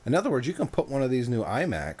kit. In other words, you can put one of these new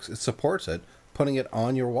iMacs, it supports it, putting it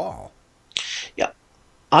on your wall. Yeah.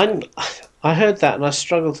 I heard that and I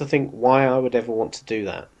struggle to think why I would ever want to do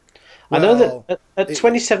that. Well, I know that at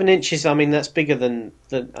 27 inches, I mean, that's bigger than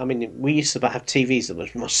I mean, we used to have TVs that were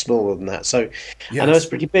much smaller than that. So yes. I know it's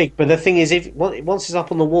pretty big. But the thing is, once it's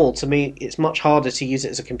up on the wall, to me, it's much harder to use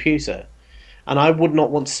it as a computer. And I would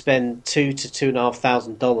not want to spend $2,000 to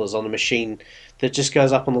 $2,500 on a machine that just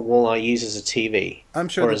goes up on the wall I use as a TV. I'm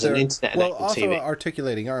sure or as an internet well, also TV. An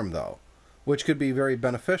articulating arm, though, which could be very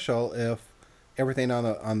beneficial if everything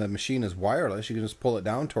on the machine is wireless. You can just pull it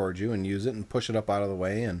down towards you and use it and push it up out of the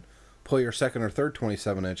way and pull your second or third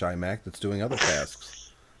 27-inch iMac that's doing other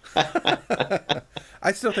tasks.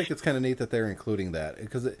 I still think it's kind of neat that they're including that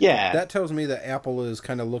because that tells me that Apple is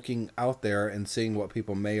kind of looking out there and seeing what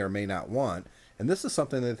people may or may not want. And this is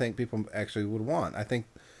something they think people actually would want. I think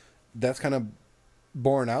that's kind of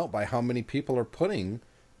borne out by how many people are putting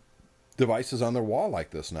devices on their wall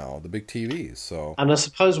like this now, the big TVs. So, and I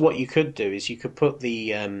suppose what you could do is you could put the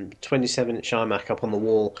 27-inch iMac up on the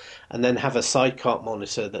wall and then have a sidecar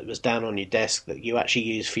monitor that was down on your desk that you actually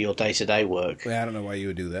use for your day-to-day work. Well, I don't know why you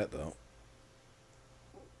would do that, though.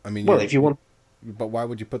 I mean, well, if you want... But why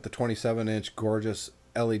would you put the 27-inch gorgeous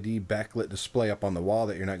LED backlit display up on the wall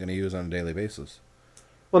that you're not going to use on a daily basis?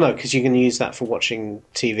 Well, no, because you can use that for watching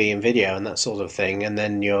TV and video and that sort of thing, and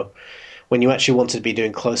then when you actually wanted to be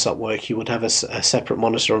doing close-up work, you would have a separate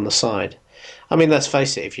monitor on the side. I mean, let's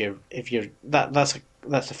face it, if you're that's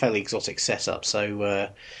a fairly exotic setup. So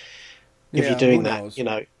if you're doing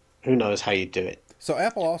that, who knows how you do it. So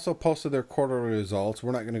Apple also posted their quarterly results.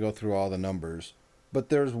 We're not going to go through all the numbers, but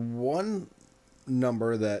there's one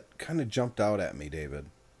number that kind of jumped out at me, David,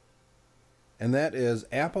 and that is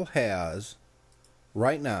Apple has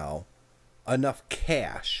right now enough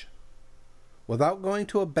cash without going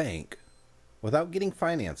to a bank. Without getting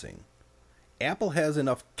financing, Apple has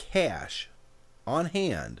enough cash on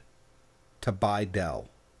hand to buy Dell.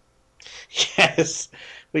 Yes,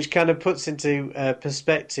 which kind of puts into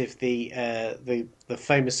perspective the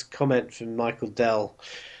famous comment from Michael Dell,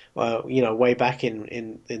 way back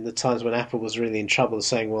in the times when Apple was really in trouble,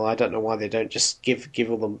 saying, "Well, I don't know why they don't just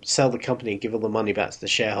sell the company and give all the money back to the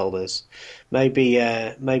shareholders. Maybe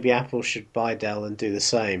Apple should buy Dell and do the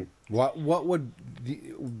same." Why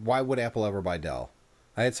would Apple ever buy Dell?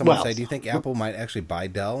 I had someone say, "Do you think Apple might actually buy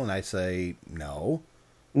Dell?" And I say, "No."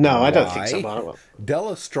 No, I don't think so.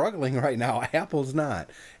 Dell is struggling right now. Apple's not.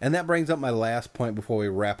 And that brings up my last point before we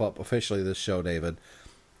wrap up officially this show, David.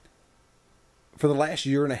 For the last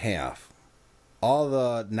year and a half, all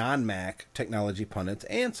the non-Mac technology pundits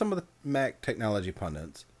and some of the Mac technology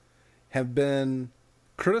pundits have been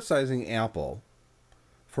criticizing Apple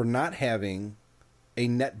for not having a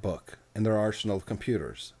netbook in their arsenal of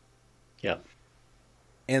computers. Yeah.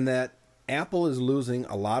 And that Apple is losing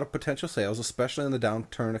a lot of potential sales, especially in the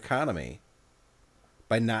downturn economy,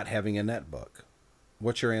 by not having a netbook.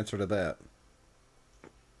 What's your answer to that?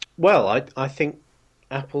 Well, I think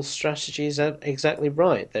Apple's strategy is exactly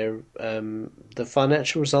right. The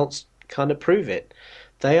financial results kind of prove it.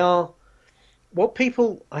 They are... What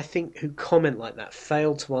people, I think, who comment like that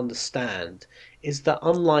fail to understand is that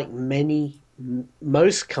unlike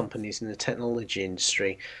most companies in the technology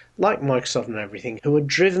industry, like Microsoft and everything, who are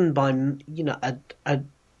driven by a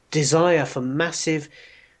desire for massive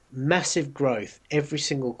growth every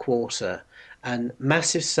single quarter and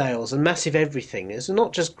massive sales and massive everything. It's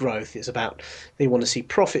not just growth. It's about they want to see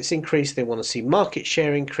profits increase. They want to see market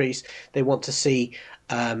share increase. They want to see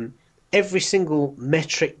every single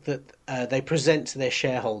metric that they present to their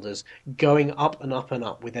shareholders going up and up and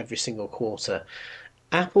up with every single quarter.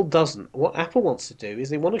 Apple doesn't. What Apple wants to do is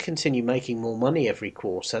they want to continue making more money every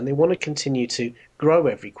quarter and they want to continue to grow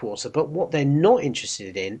every quarter. But what they're not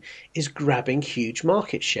interested in is grabbing huge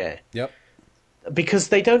market share. Yep. Because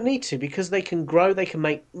they don't need to, because they can grow, they can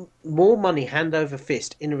make more money hand over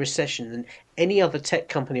fist in a recession than any other tech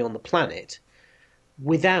company on the planet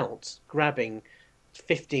without grabbing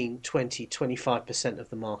 15, 20, 25% of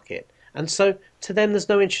the market. And so to them, there's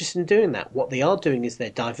no interest in doing that. What they are doing is they're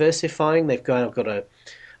diversifying. They've got a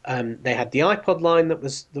They had the iPod line that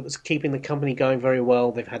was keeping the company going very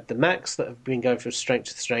well. They've had the Macs that have been going from strength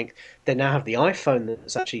to strength. They now have the iPhone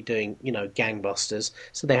that's actually doing, gangbusters.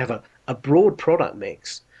 So they have a broad product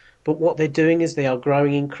mix. But what they're doing is they are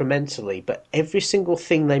growing incrementally. But every single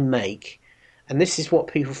thing they make, and this is what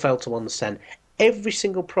people fail to understand, every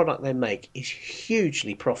single product they make is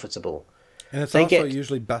hugely profitable. And it's also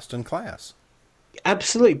usually best in class.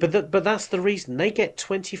 Absolutely, but that's the reason. They get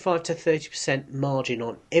 25 to 30% margin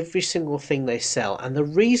on every single thing they sell. And the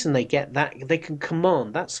reason they get that, they can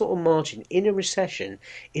command that sort of margin in a recession,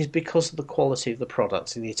 is because of the quality of the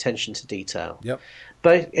products and the attention to detail. Yep.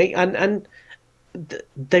 But and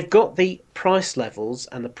they've got the price levels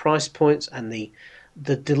and the price points and the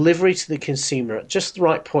delivery to the consumer at just the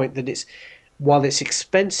right point, that while it's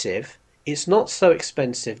expensive, it's not so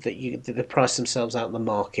expensive that they price themselves out in the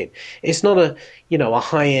market. It's not a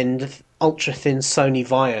high-end, ultra-thin Sony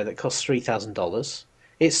Vaio that costs $3,000.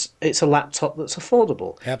 It's a laptop that's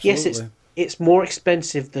affordable. Absolutely. Yes, it's more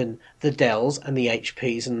expensive than the Dells and the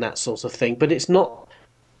HPs and that sort of thing, but it's not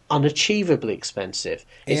unachievably expensive.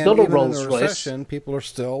 It's not a Rolls Royce. In a recession, people are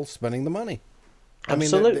still spending the money.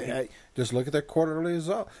 Absolutely. I mean, just look at their quarterly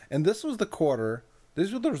result. And this was the quarter.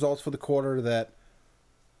 These were the results for the quarter that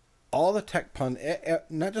all the tech pundits,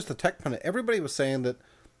 not just the tech pundits, everybody was saying that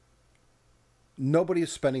nobody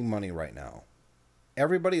is spending money right now.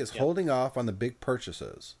 Everybody is holding off on the big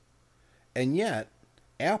purchases. And yet,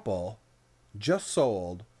 Apple just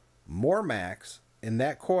sold more Macs in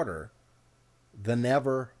that quarter than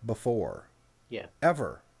ever before. Yeah.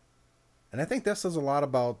 Ever. And I think that says a lot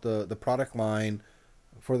about the product line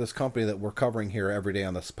for this company that we're covering here every day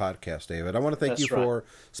on this podcast, David. I want to thank you for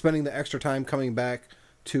spending the extra time coming back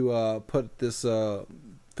to put this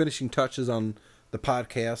finishing touches on the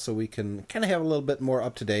podcast so we can kind of have a little bit more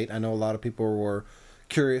up to date. I know a lot of people were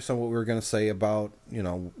curious on what we were going to say about,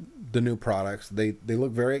 the new products. They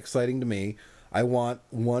look very exciting to me. I want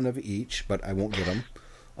one of each, but I won't get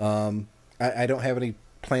them. I don't have any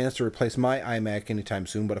plans to replace my iMac anytime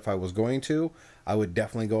soon, but if I was going to, I would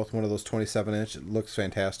definitely go with one of those 27-inch. It looks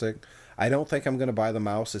fantastic. I don't think I'm going to buy the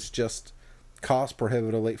mouse. It's just cost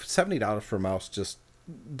prohibitively. $70 for a mouse just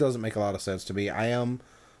doesn't make a lot of sense to me. I am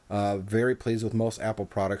very pleased with most Apple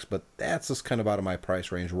products, but that's just kind of out of my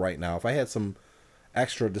price range right now. If I had some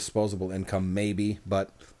extra disposable income, maybe, but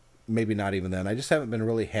maybe not even then. I just haven't been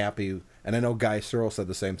really happy, and I know Guy Searle said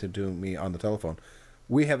the same thing to me on the telephone.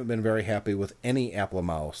 We haven't been very happy with any Apple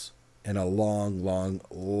mouse in a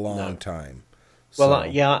long time. Well,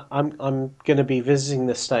 I'm going to be visiting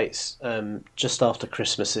the States just after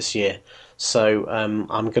Christmas this year, so I'm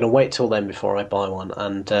going to wait till then before I buy one,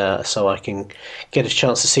 and so I can get a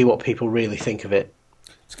chance to see what people really think of it.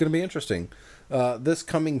 It's going to be interesting. This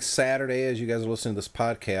coming Saturday, as you guys are listening to this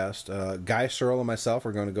podcast, Guy Searle and myself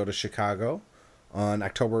are going to go to Chicago on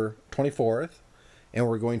October 24th, and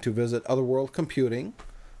we're going to visit Otherworld Computing.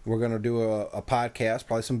 We're going to do a podcast,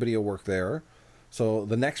 probably some video work there. So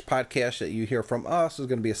the next podcast that you hear from us is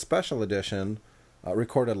going to be a special edition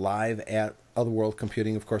recorded live at Otherworld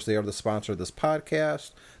Computing. Of course, they are the sponsor of this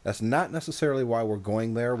podcast. That's not necessarily why we're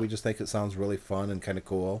going there. We just think it sounds really fun and kind of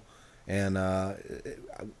cool. And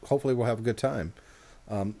hopefully we'll have a good time.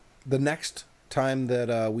 The next time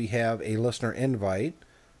that we have a listener invite,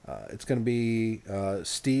 it's going to be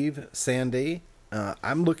Steve Sandy.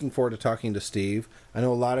 I'm looking forward to talking to Steve. I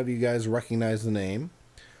know a lot of you guys recognize the name.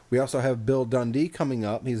 We also have Bill Dundee coming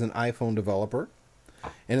up. He's an iPhone developer.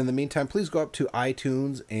 And in the meantime, please go up to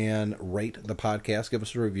iTunes and rate the podcast. Give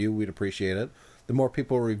us a review. We'd appreciate it. The more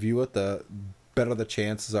people review it, the better the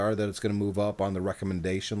chances are that it's going to move up on the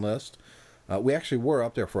recommendation list. We actually were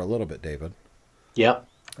up there for a little bit, David. Yep.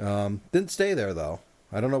 Didn't stay there, though.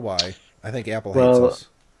 I don't know why. I think Apple hates us.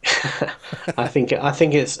 I think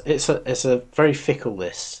it's a very fickle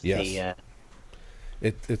list. Yes.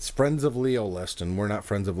 It's Friends of Leo list, and we're not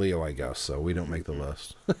Friends of Leo, I guess, so we don't make the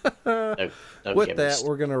list. Don't With that,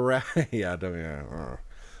 we're gonna wrap. With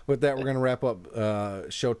that, we're gonna wrap up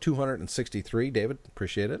show 263. David,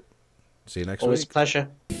 appreciate it. See you next week. Always a pleasure.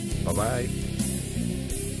 Bye-bye.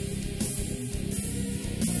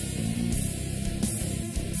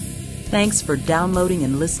 Thanks for downloading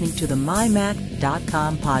and listening to the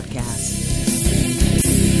MyMac.com podcast.